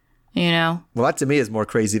time, you know? Well, that to me is more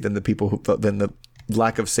crazy than the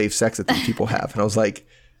lack of safe sex that these people have. And I was like,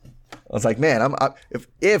 man,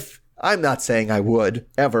 if I'm not saying I would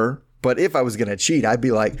ever, but if I was going to cheat, I'd be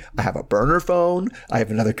like, I have a burner phone. I have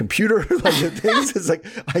another computer. Like the things, it's like,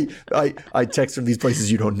 I text from these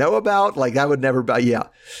places you don't know about. Like I would never buy. Yeah.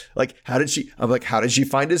 Like, how did she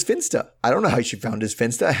find his Finsta? I don't know how she found his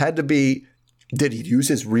Finsta. It had to be, did he use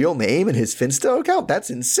his real name in his Finsta account? That's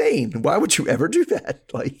insane. Why would you ever do that?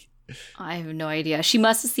 Like, I have no idea. She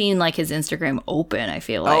must have seen like his Instagram open, I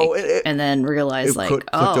feel like, and then realized clicked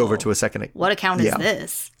over to a second. What account is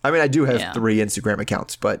this? I mean, I do have 3 Instagram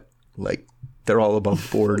accounts, but like they're all above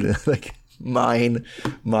board. Like mine,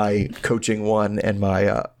 my coaching one, and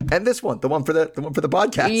my and this one, the one for the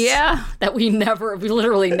podcast. Yeah, that we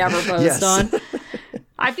literally never post on.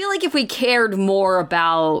 I feel like if we cared more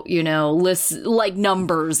about, like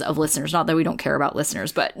numbers of listeners, not that we don't care about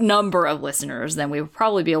listeners, but number of listeners, then we would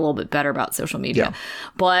probably be a little bit better about social media. Yeah.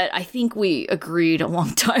 But I think we agreed a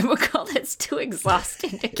long time ago that it's too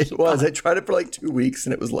exhausting to keep It was. on. I tried it for like 2 weeks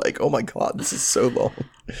and it was like, oh my God, this is so long.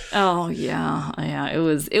 Oh, yeah. Yeah, it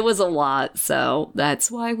was a lot. So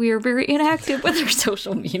that's why we are very inactive with our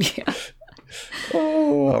social media.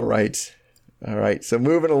 Oh, all right. All right, so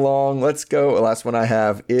moving along, let's go. The last one I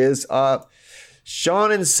have is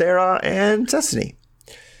Sean and Sarah and Destiny.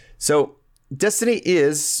 So Destiny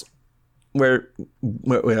is when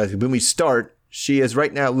we start, she is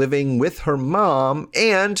right now living with her mom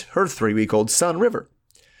and her 3-week-old son, River.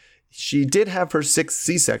 She did have her 6th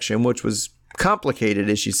C-section, which was complicated,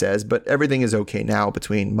 as she says, but everything is okay now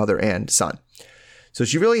between mother and son. So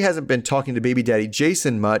she really hasn't been talking to baby daddy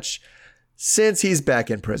Jason much since he's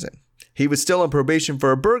back in prison. He was still on probation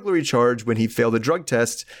for a burglary charge when he failed a drug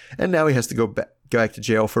test, and now he has to go back to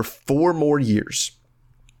jail for 4 more years.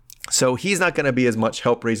 So he's not going to be as much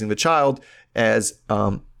help raising the child as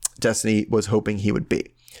Destiny was hoping he would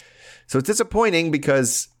be. So it's disappointing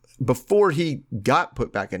because before he got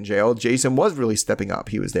put back in jail, Jason was really stepping up.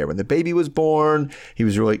 He was there when the baby was born.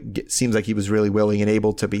 Seems like he was really willing and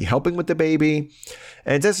able to be helping with the baby.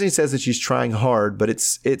 And Destiny says that she's trying hard, but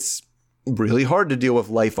it's really hard to deal with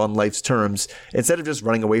life on life's terms instead of just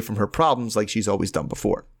running away from her problems like she's always done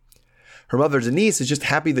before. Her mother, Denise, is just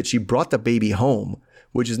happy that she brought the baby home,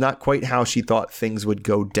 which is not quite how she thought things would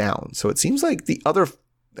go down. So it seems like the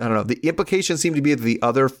implications seem to be the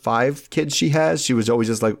other 5 kids she has. She was always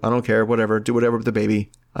just like, I don't care, whatever, do whatever with the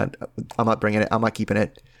baby. I'm not bringing it. I'm not keeping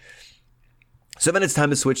it. So then it's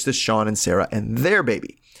time to switch to Sean and Sarah and their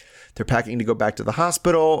baby. They're packing to go back to the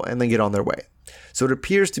hospital and then get on their way. So it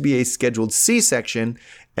appears to be a scheduled C-section,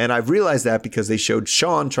 and I've realized that because they showed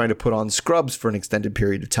Sean trying to put on scrubs for an extended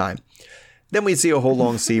period of time. Then we see a whole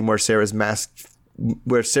long scene where we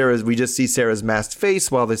just see Sarah's masked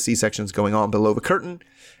face while the C-section's going on below the curtain,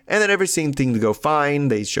 and then everything to go fine.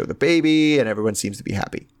 They show the baby, and everyone seems to be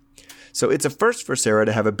happy. So it's a first for Sarah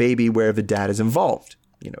to have a baby where the dad is involved.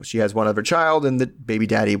 She has one other child, and the baby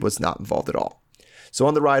daddy was not involved at all. So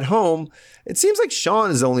on the ride home, it seems like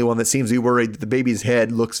Sean is the only one that seems to be worried that the baby's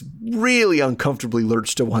head looks really uncomfortably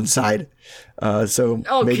lurched to one side. Maybe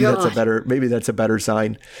that's a better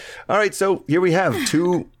sign. All right, so here we have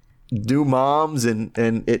 2 new moms, and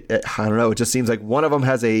it I don't know. It just seems like one of them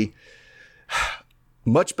has a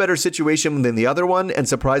much better situation than the other one, and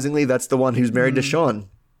surprisingly, that's the one who's married to Sean.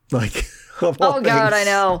 Like, oh God, I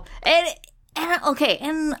know.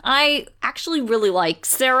 And I actually really like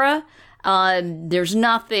Sarah. There's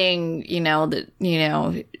nothing,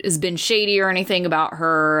 that, has been shady or anything about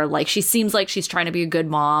her. Like, she seems like she's trying to be a good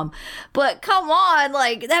mom, but come on,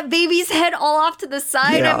 like that baby's head all off to the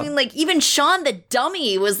side. Yeah. I mean, like even Sean, the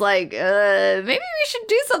dummy, was like, maybe we should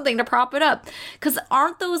do something to prop it up. 'Cause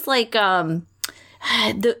aren't those like,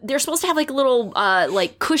 they're supposed to have like little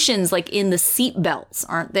like cushions like in the seat belts,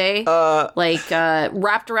 aren't they?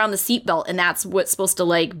 Wrapped around the seat belt, and that's what's supposed to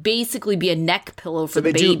like basically be a neck pillow for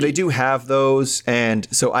the baby. They do have those, and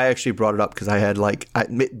so I actually brought it up because I had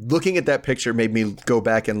looking at that picture made me go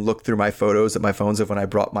back and look through my photos at my phones of when I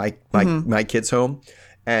brought my kids home,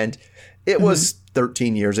 and it was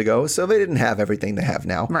 13 years ago, so they didn't have everything they have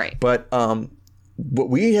now, right? But what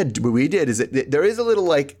we did is there is a little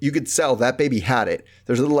like you could sell that baby had it.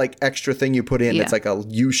 There's a little like extra thing you put in that's like a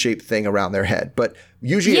U-shaped thing around their head. But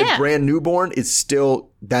usually a brand newborn is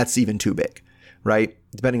still that's even too big, right?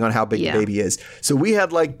 depending on how big the baby is. So we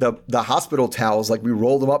had like the hospital towels, like we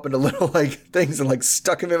rolled them up into little like things and like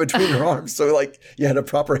stuck them in between her arms. So like you had a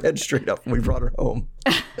proper head straight up when we brought her home.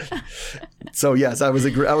 So yes, I was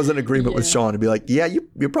in agreement with Sean to be like, yeah,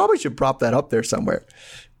 you probably should prop that up there somewhere.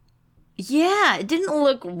 Yeah, it didn't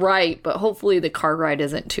look right, but hopefully the car ride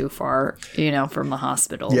isn't too far, from the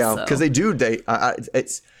hospital. Yeah, because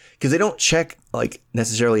it's because they don't check like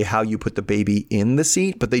necessarily how you put the baby in the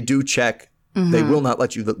seat, but they do check. They will not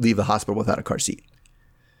let you leave the hospital without a car seat.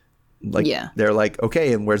 Like, they're like,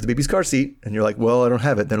 okay, and where's the baby's car seat? And you're like, well, I don't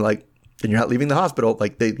have it. They're like, then you're not leaving the hospital.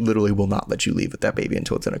 Like, they literally will not let you leave with that baby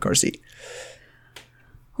until it's in a car seat.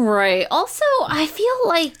 Right. Also, I feel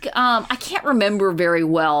like I can't remember very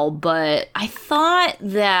well, but I thought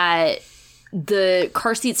that the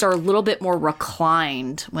car seats are a little bit more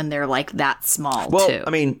reclined when they're like that small, too. Well, I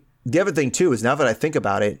mean, the other thing, too, is now that I think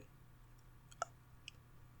about it,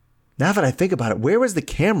 where was the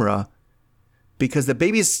camera? Because the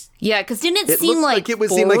baby's... Yeah, because didn't it seem like it was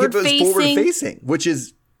forward-facing, which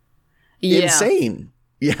is insane.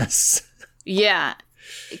 Yes. Yeah.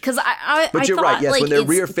 Because I But you're right, yes. When they're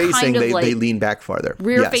rear-facing, they lean back farther.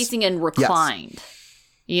 Rear-facing and reclined. Yes.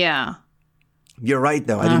 Yeah. You're right,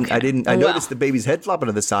 though. I noticed the baby's head flopping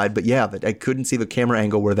to the side, but yeah, I couldn't see the camera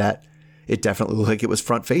angle where it definitely looked like it was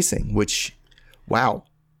front-facing, which, wow.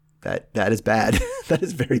 That is bad. That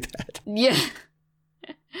is very bad. Yeah.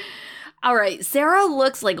 All right. Sarah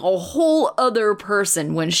looks like a whole other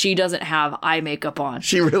person when she doesn't have eye makeup on.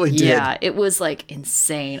 She really did. Yeah. It was like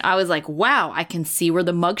insane. I was like, wow, I can see where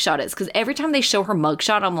the mugshot is. Because every time they show her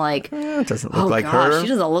mugshot, I'm like, it doesn't look like her. She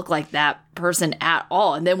doesn't look like that person at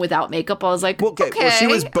all. And then without makeup, I was like, okay. Well, she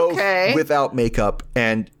was both without makeup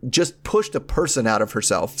and just pushed a person out of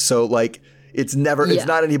herself. So like, it's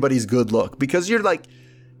not anybody's good look because you're like,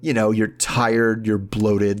 you're tired, you're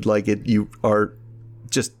bloated, like you are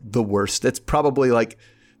just the worst. It's probably like...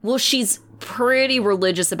 Well, she's pretty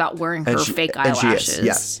religious about wearing her fake eyelashes. And she is,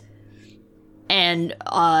 yes. And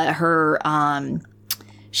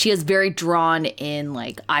she has very drawn in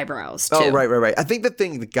like eyebrows too. Oh, right. I think the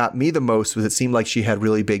thing that got me the most was it seemed like she had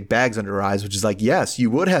really big bags under her eyes, which is like, yes, you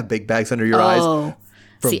would have big bags under your eyes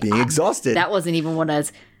from being exhausted. That wasn't even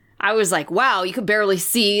what I was like, wow, you could barely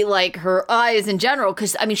see like her eyes in general.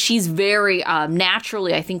 Cause I mean, she's very,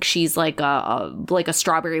 naturally, I think she's like a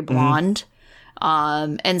strawberry blonde.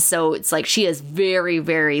 Mm-hmm. And so it's like, she has very,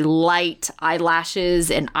 very light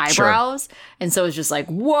eyelashes and eyebrows. Sure. And so it's just like,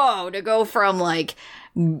 whoa, to go from like,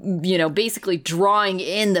 basically drawing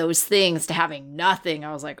in those things to having nothing.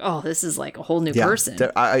 I was like, oh, this is like a whole new person.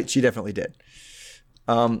 She definitely did.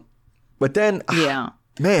 But then,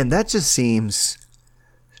 man, that just seems...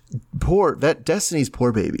 Destiny's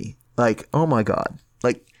poor baby. Like, oh my God.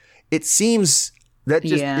 Like, it seems that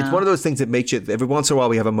just, it's one of those things that makes you, every once in a while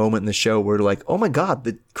we have a moment in the show where like, oh my God,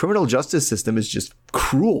 the criminal justice system is just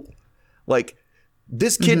cruel. Like,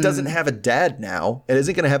 this kid doesn't have a dad now and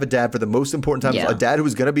isn't going to have a dad for the most important time. A dad who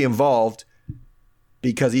is going to be involved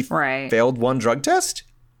because he failed one drug test.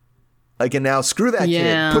 Like, and now screw that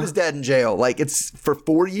kid, put his dad in jail. Like, it's for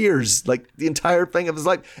 4 years, like the entire thing of his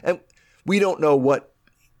life. And we don't know what,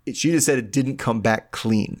 she just said it didn't come back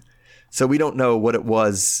clean. So we don't know what it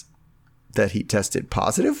was that he tested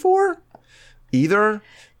positive for either.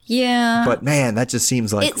 Yeah. But man, that just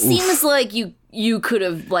seems like... It seems like you could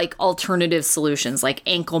have like alternative solutions, like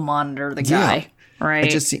ankle monitor the guy,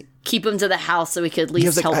 right? Keep him to the house so he could at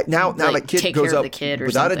least help now that kid take goes care up of the kid or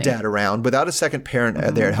without something. a dad around, without a second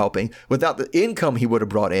parent there helping, without the income he would have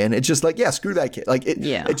brought in. It's just like, screw that kid. Like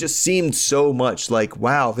it just seemed so much like,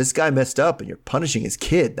 wow, this guy messed up and you're punishing his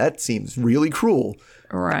kid. That seems really cruel.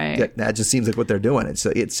 Right. That just seems like what they're doing.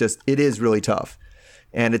 It is really tough.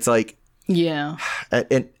 And it's like,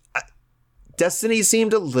 and Destiny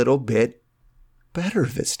seemed a little bit better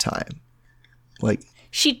this time. Like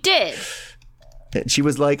she did. And she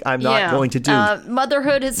was like, I'm not going to do...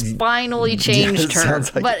 motherhood has finally changed her.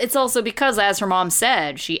 Like but it's also because, as her mom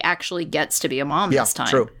said, she actually gets to be a mom this time.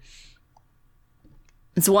 True.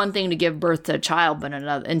 It's one thing to give birth to a child, but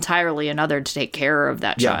entirely another to take care of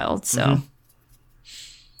that child. So,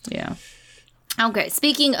 Okay,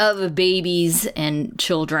 speaking of babies and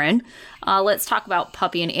children, let's talk about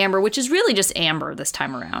Puppy and Amber, which is really just Amber this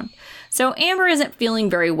time around. So Amber isn't feeling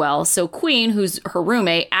very well, so Queen, who's her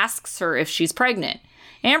roommate, asks her if she's pregnant.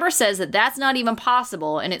 Amber says that that's not even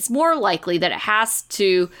possible, and it's more likely that it has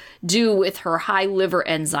to do with her high liver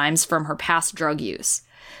enzymes from her past drug use.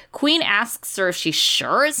 Queen asks her if she's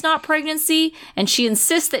sure it's not pregnancy, and she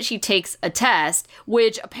insists that she takes a test,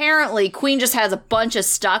 which apparently Queen just has a bunch of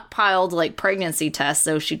stockpiled like pregnancy tests,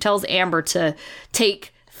 so she tells Amber to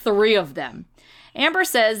take 3 of them. Amber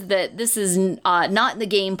says that this is not in the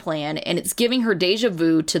game plan, and it's giving her deja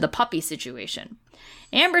vu to the puppy situation.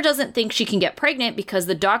 Amber doesn't think she can get pregnant because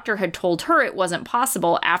the doctor had told her it wasn't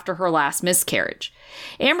possible after her last miscarriage.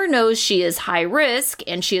 Amber knows she is high risk,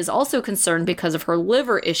 and she is also concerned because of her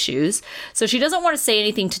liver issues, so she doesn't want to say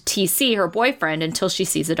anything to TC, her boyfriend, until she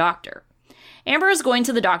sees a doctor. Amber is going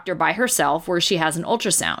to the doctor by herself, where she has an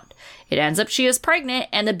ultrasound. It ends up she is pregnant,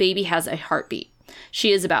 and the baby has a heartbeat.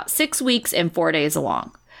 She is about 6 weeks and 4 days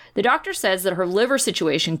along. The doctor says that her liver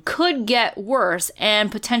situation could get worse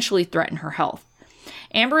and potentially threaten her health.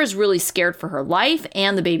 Amber is really scared for her life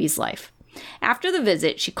and the baby's life. After the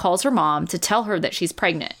visit, she calls her mom to tell her that she's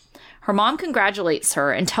pregnant. Her mom congratulates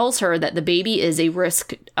her and tells her that the baby is a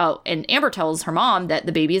risk. And Amber tells her mom that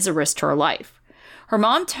the baby is a risk to her life. Her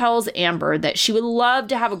mom tells Amber that she would love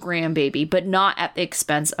to have a grandbaby, but not at the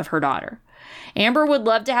expense of her daughter. Amber would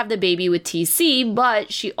love to have the baby with TC,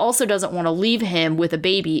 but she also doesn't want to leave him with a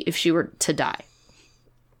baby if she were to die.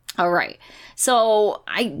 All right. So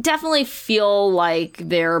I definitely feel like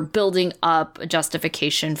they're building up a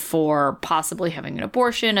justification for possibly having an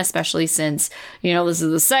abortion, especially since, this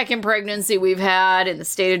is the second pregnancy we've had in the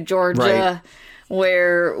state of Georgia,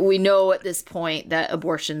 where we know at this point that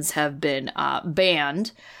abortions have been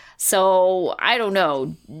banned. So I don't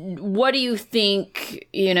know. What do you think,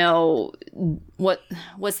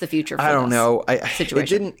 what's the future for I don't know.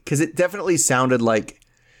 Situation? Because it definitely sounded like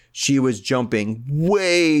she was jumping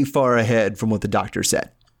way far ahead from what the doctor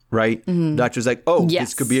said, right? Mm-hmm. The doctor's like,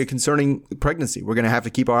 This could be a concerning pregnancy. We're going to have to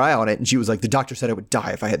keep our eye on it. And she was like, the doctor said I would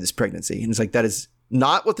die if I had this pregnancy. And it's like, that is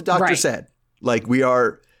not what the doctor said. Like, we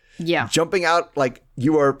are jumping out, like,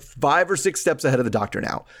 you are 5 or 6 steps ahead of the doctor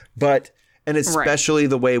now. And especially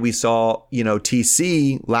the way we saw,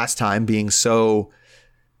 TC last time being so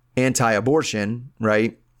anti-abortion,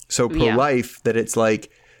 right? So pro-life that it's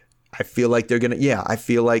like, I feel like they're going to, I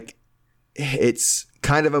feel like it's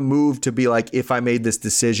kind of a move to be like, if I made this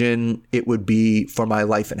decision, it would be for my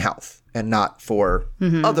life and health and not for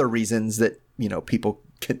other reasons that, people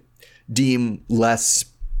could deem less,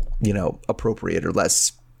 appropriate or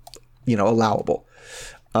less, allowable.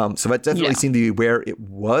 So that definitely seemed to be where it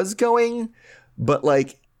was going. But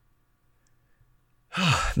like,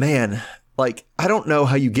 man, like, I don't know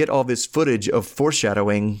how you get all this footage of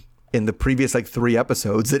foreshadowing in the previous 3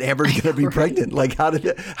 episodes that Amber's going to be pregnant. Like, how did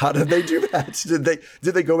they do that?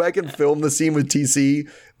 Did they go back and film the scene with TC,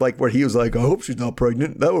 like where he was like, I hope she's not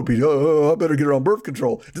pregnant. That would be, I better get her on birth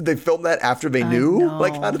control. Did they film that after they knew? No.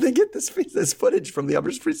 Like, how did they get this footage from the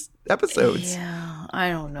other episodes? Yeah, I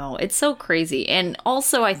don't know. It's so crazy. And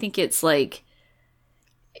also, I think it's like,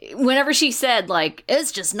 whenever she said, like,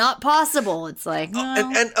 it's just not possible, it's like,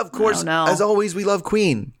 well, and of course, as always, we love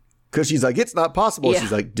Queen. Because she's like, it's not possible. Yeah.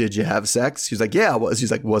 She's like, did you have sex? She's like, yeah, it was. She's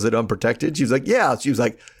like, was it unprotected? She's like, yeah. She was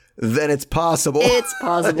like, then it's possible. It's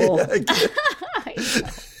possible.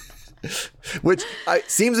 Which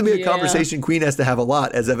seems to be a conversation Queen has to have a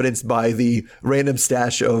lot, as evidenced by the random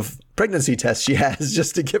stash of pregnancy tests she has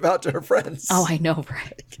just to give out to her friends. Oh, I know,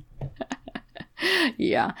 right?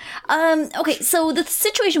 Yeah. Okay, so the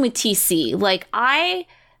situation with TC, like, I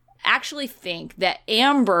actually think that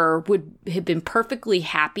Amber would have been perfectly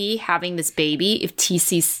happy having this baby if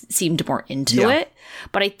TC seemed more into it.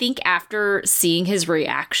 But I think after seeing his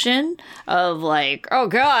reaction of like, oh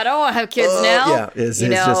God, I don't want to have kids now. Yeah, it's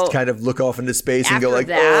just kind of look off into space and go like,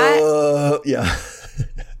 yeah.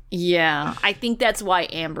 Yeah, I think that's why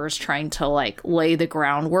Amber's trying to like lay the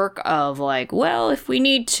groundwork of like, well, if we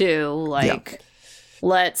need to, like,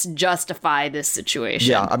 let's justify this situation.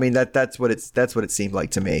 Yeah, I mean that's what it seemed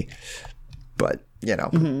like to me. But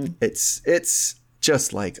it's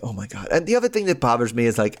just like, oh my God. And the other thing that bothers me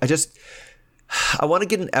is like, I want to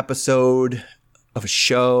get an episode of a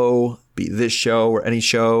show, be this show or any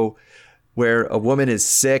show, where a woman is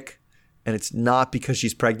sick and it's not because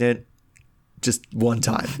she's pregnant. Just one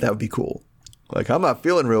time. That would be cool. Like, I'm not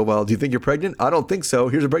feeling real well. Do you think you're pregnant? I don't think so.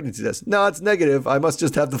 Here's a pregnancy test. No, it's negative. I must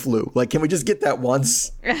just have the flu. Like, can we just get that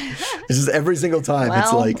once? It's just every single time. Well,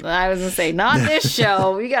 it's like, I was going to say, not this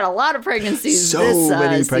show. We got a lot of pregnancies so this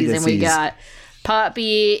many season. pregnancies. We got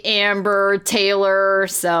Puppy, Amber, Taylor.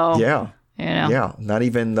 So, yeah. Not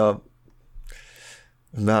even well,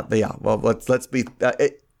 let's be,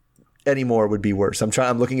 any more would be worse.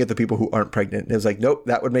 I'm looking at the people who aren't pregnant. And it was like, nope,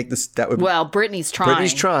 that would make this, well, Brittany's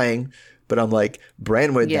trying. But I'm like,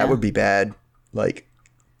 Branwood, that would be bad. Like,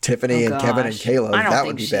 Tiffany and Kevin and Caleb, that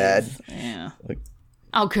would be bad. Yeah. Like,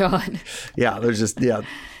 oh, God. Yeah, there's just,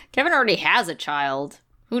 Kevin already has a child.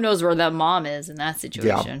 Who knows where that mom is in that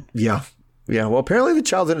situation? Yeah. Well, apparently the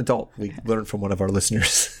child's an adult. We learned from one of our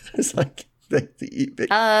listeners. It's like, I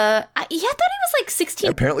thought he was like 16.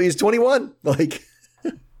 Apparently he's 21. Like,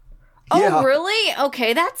 oh, really?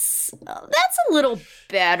 Okay, that's a little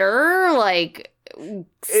better. Like,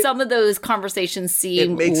 some of those conversations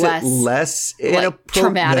seem less like,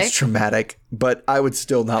 traumatic. Less traumatic, but I would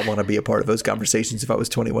still not want to be a part of those conversations if I was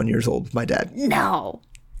 21 years old with my dad. No.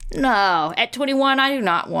 At 21, I do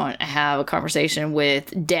not want to have a conversation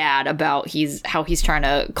with dad about how he's trying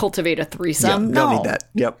to cultivate a threesome. Yeah, don't need that.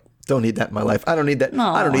 Yep. Don't need that in my life. I don't need that. No,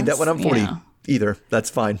 I don't need that when I'm 40 either. That's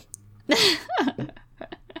fine.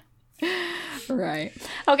 Right.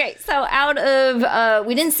 Okay, so out of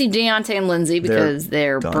we didn't see Deontay and Lindsay because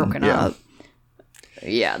they're broken up.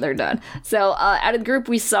 Yeah, they're done. So out of the group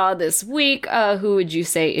we saw this week, who would you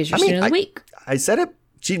say is your student of the week? I said it.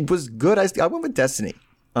 She was good. I went with Destiny.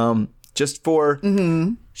 Just for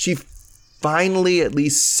she finally at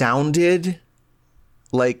least sounded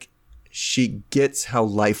like she gets how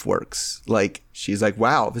life works. Like she's like,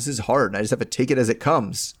 wow, this is hard. And I just have to take it as it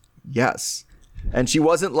comes. Yes. And she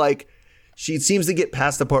wasn't like, she seems to get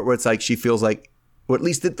past the part where it's like she feels like, or at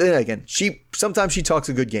least then again, sometimes she talks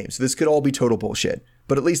a good game. So this could all be total bullshit.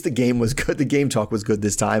 But at least the game was good. The game talk was good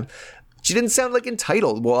this time. She didn't sound like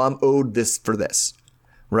entitled. Well, I'm owed this for this.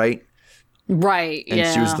 Right? Right.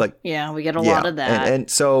 And she was like, yeah, we get a lot of that. And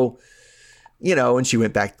so, and she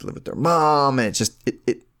went back to live with her mom, and it's just,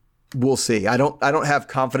 we'll see. I don't have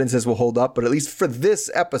confidence this will hold up, but at least for this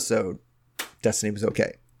episode, Destiny was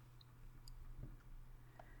okay.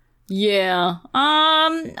 Yeah.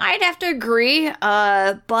 I'd have to agree.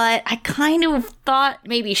 But I kind of thought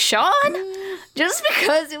maybe Sean, just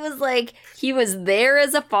because it was like he was there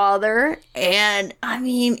as a father, and I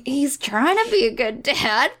mean, he's trying to be a good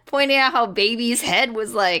dad, pointing out how baby's head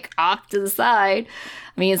was like off to the side.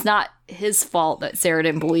 I mean, it's not his fault that Sarah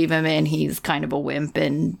didn't believe him, and he's kind of a wimp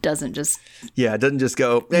and doesn't just doesn't just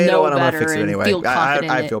go, hey, you know what, I'm gonna fix it anyway.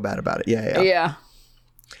 I feel bad about it. Yeah.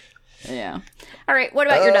 All right, what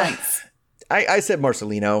about your nuts? I said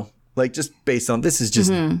Marcelino, like just based on this is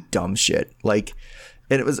just dumb shit. Like,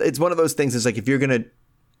 and it's one of those things. It's like if you're gonna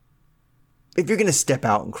step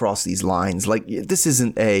out and cross these lines, like this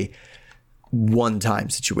isn't a one-time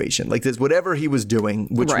situation. Like this, whatever he was doing,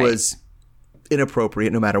 which was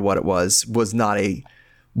inappropriate, no matter what it was not a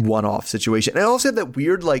one-off situation. And I also had that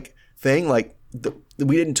weird like thing, like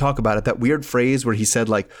we didn't talk about it. That weird phrase where he said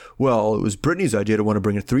like, well, it was Brittany's idea to want to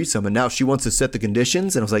bring a threesome, and now she wants to set the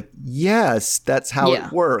conditions. And I was like, yes, that's how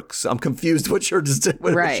it works. I'm confused what you're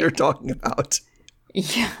talking about.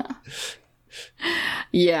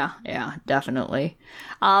 Yeah, definitely.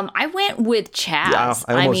 I went with Chaz. Yeah,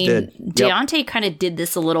 I almost did. Deontay kind of did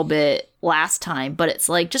this a little bit last time, but it's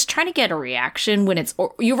like just trying to get a reaction when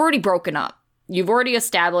you've already broken up. You've already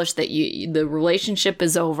established that the relationship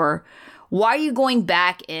is over. Why are you going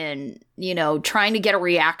back and, trying to get a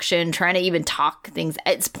reaction, trying to even talk things?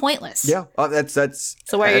 It's pointless. Yeah, that's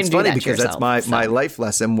so why are you going to do funny that because to yourself, that's my life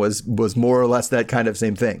lesson was more or less that kind of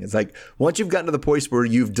same thing. It's like once you've gotten to the point where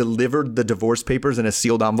you've delivered the divorce papers in a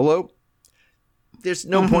sealed envelope, there's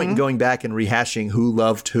no point in going back and rehashing who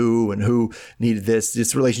loved who and who needed this.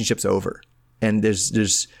 This relationship's over, and there's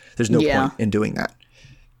no point in doing that.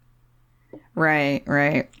 Right.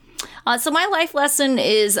 So my life lesson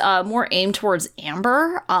is more aimed towards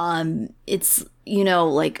Amber. It's,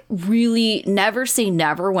 like really never say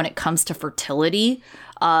never when it comes to fertility.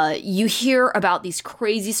 You hear about these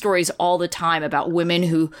crazy stories all the time about women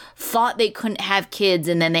who thought they couldn't have kids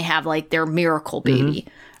and then they have like their miracle baby.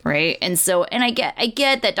 Right. And so, and I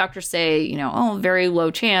get that doctors say, very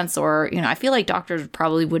low chance, or, I feel like doctors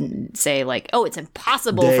probably wouldn't say like, oh, it's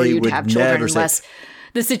impossible for you to have children unless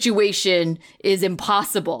the situation is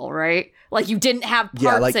impossible, right? Like you didn't have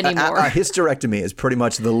parts anymore. A hysterectomy is pretty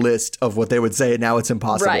much the list of what they would say. Now it's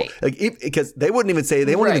impossible. Right. Like because they won't even say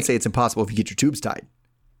it's impossible if you get your tubes tied.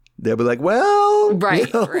 They'll be like, well, right.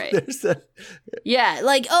 Yeah,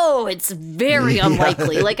 like, oh, it's very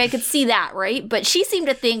unlikely. Like I could see that, right? But she seemed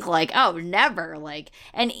to think like, oh, never. Like,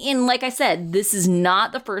 and like I said, this is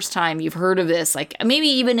not the first time you've heard of this. Like maybe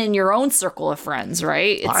even in your own circle of friends,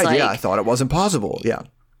 right? It's I thought it was impossible. Yeah.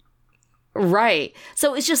 Right.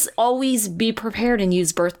 So it's just always be prepared and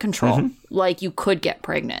use birth control. Like you could get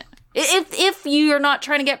pregnant. If you're not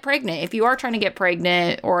trying to get pregnant, if you are trying to get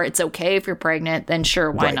pregnant, or it's okay if you're pregnant, then sure,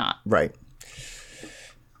 why not? Right.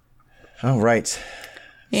 All right.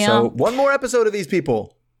 Yeah. So one more episode of these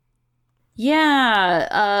people.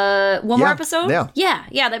 Yeah. One more episode? Yeah.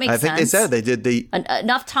 Yeah, that makes sense. I think they said they did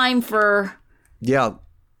enough time for... Yeah.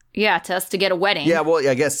 Yeah, to us to get a wedding. Yeah, well,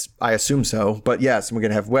 I guess I assume so. But yes, we're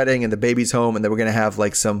going to have wedding and the baby's home. And then we're going to have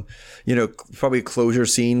like some, probably a closure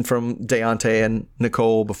scene from Deontay and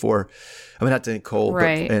Nicole before. I mean, not to Nicole,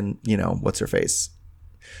 right. but, and, what's her face?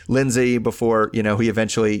 Lindsay before, he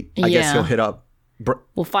eventually, I guess he'll hit up.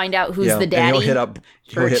 We'll find out who's the daddy. And he'll hit up.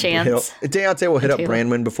 Chance. Deontay will hit up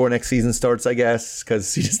Branwen before next season starts, I guess,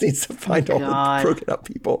 because he just needs to find all the broken up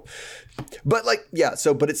people. But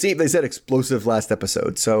but it seemed they said explosive last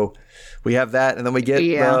episode, so we have that, and then we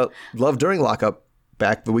get Love During Lockup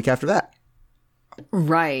back the week after that.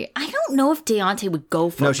 Right. I don't know if Deontay would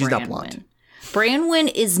go for. No, she's not blonde.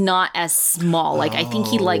 Branwen is not as small. Like I think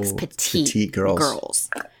he likes petite girls.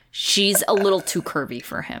 She's a little too curvy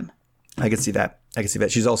for him. I can see that.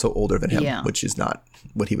 She's also older than him, which is not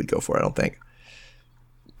what he would go for, I don't think.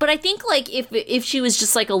 But I think like if she was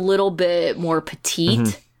just like a little bit more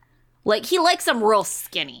petite, like he likes them real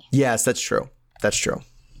skinny. Yes, that's true.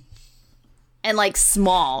 And like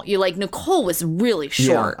small. You like Nicole was really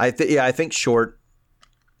short. Yeah, I think short.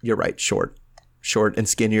 You're right, short and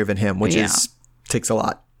skinnier than him, which takes a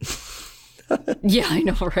lot. Yeah, I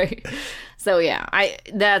know, right? So yeah,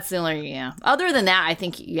 that's the only Other than that, I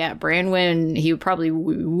think Branwen, he would probably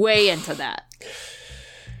way into that.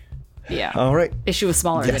 Yeah. All right. If she was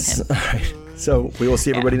smaller than him. All right. So we will see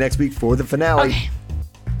everybody next week for the finale. Okay.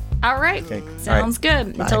 All right. Okay. Sounds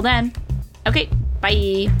good. Bye. Until then. Okay.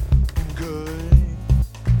 Bye.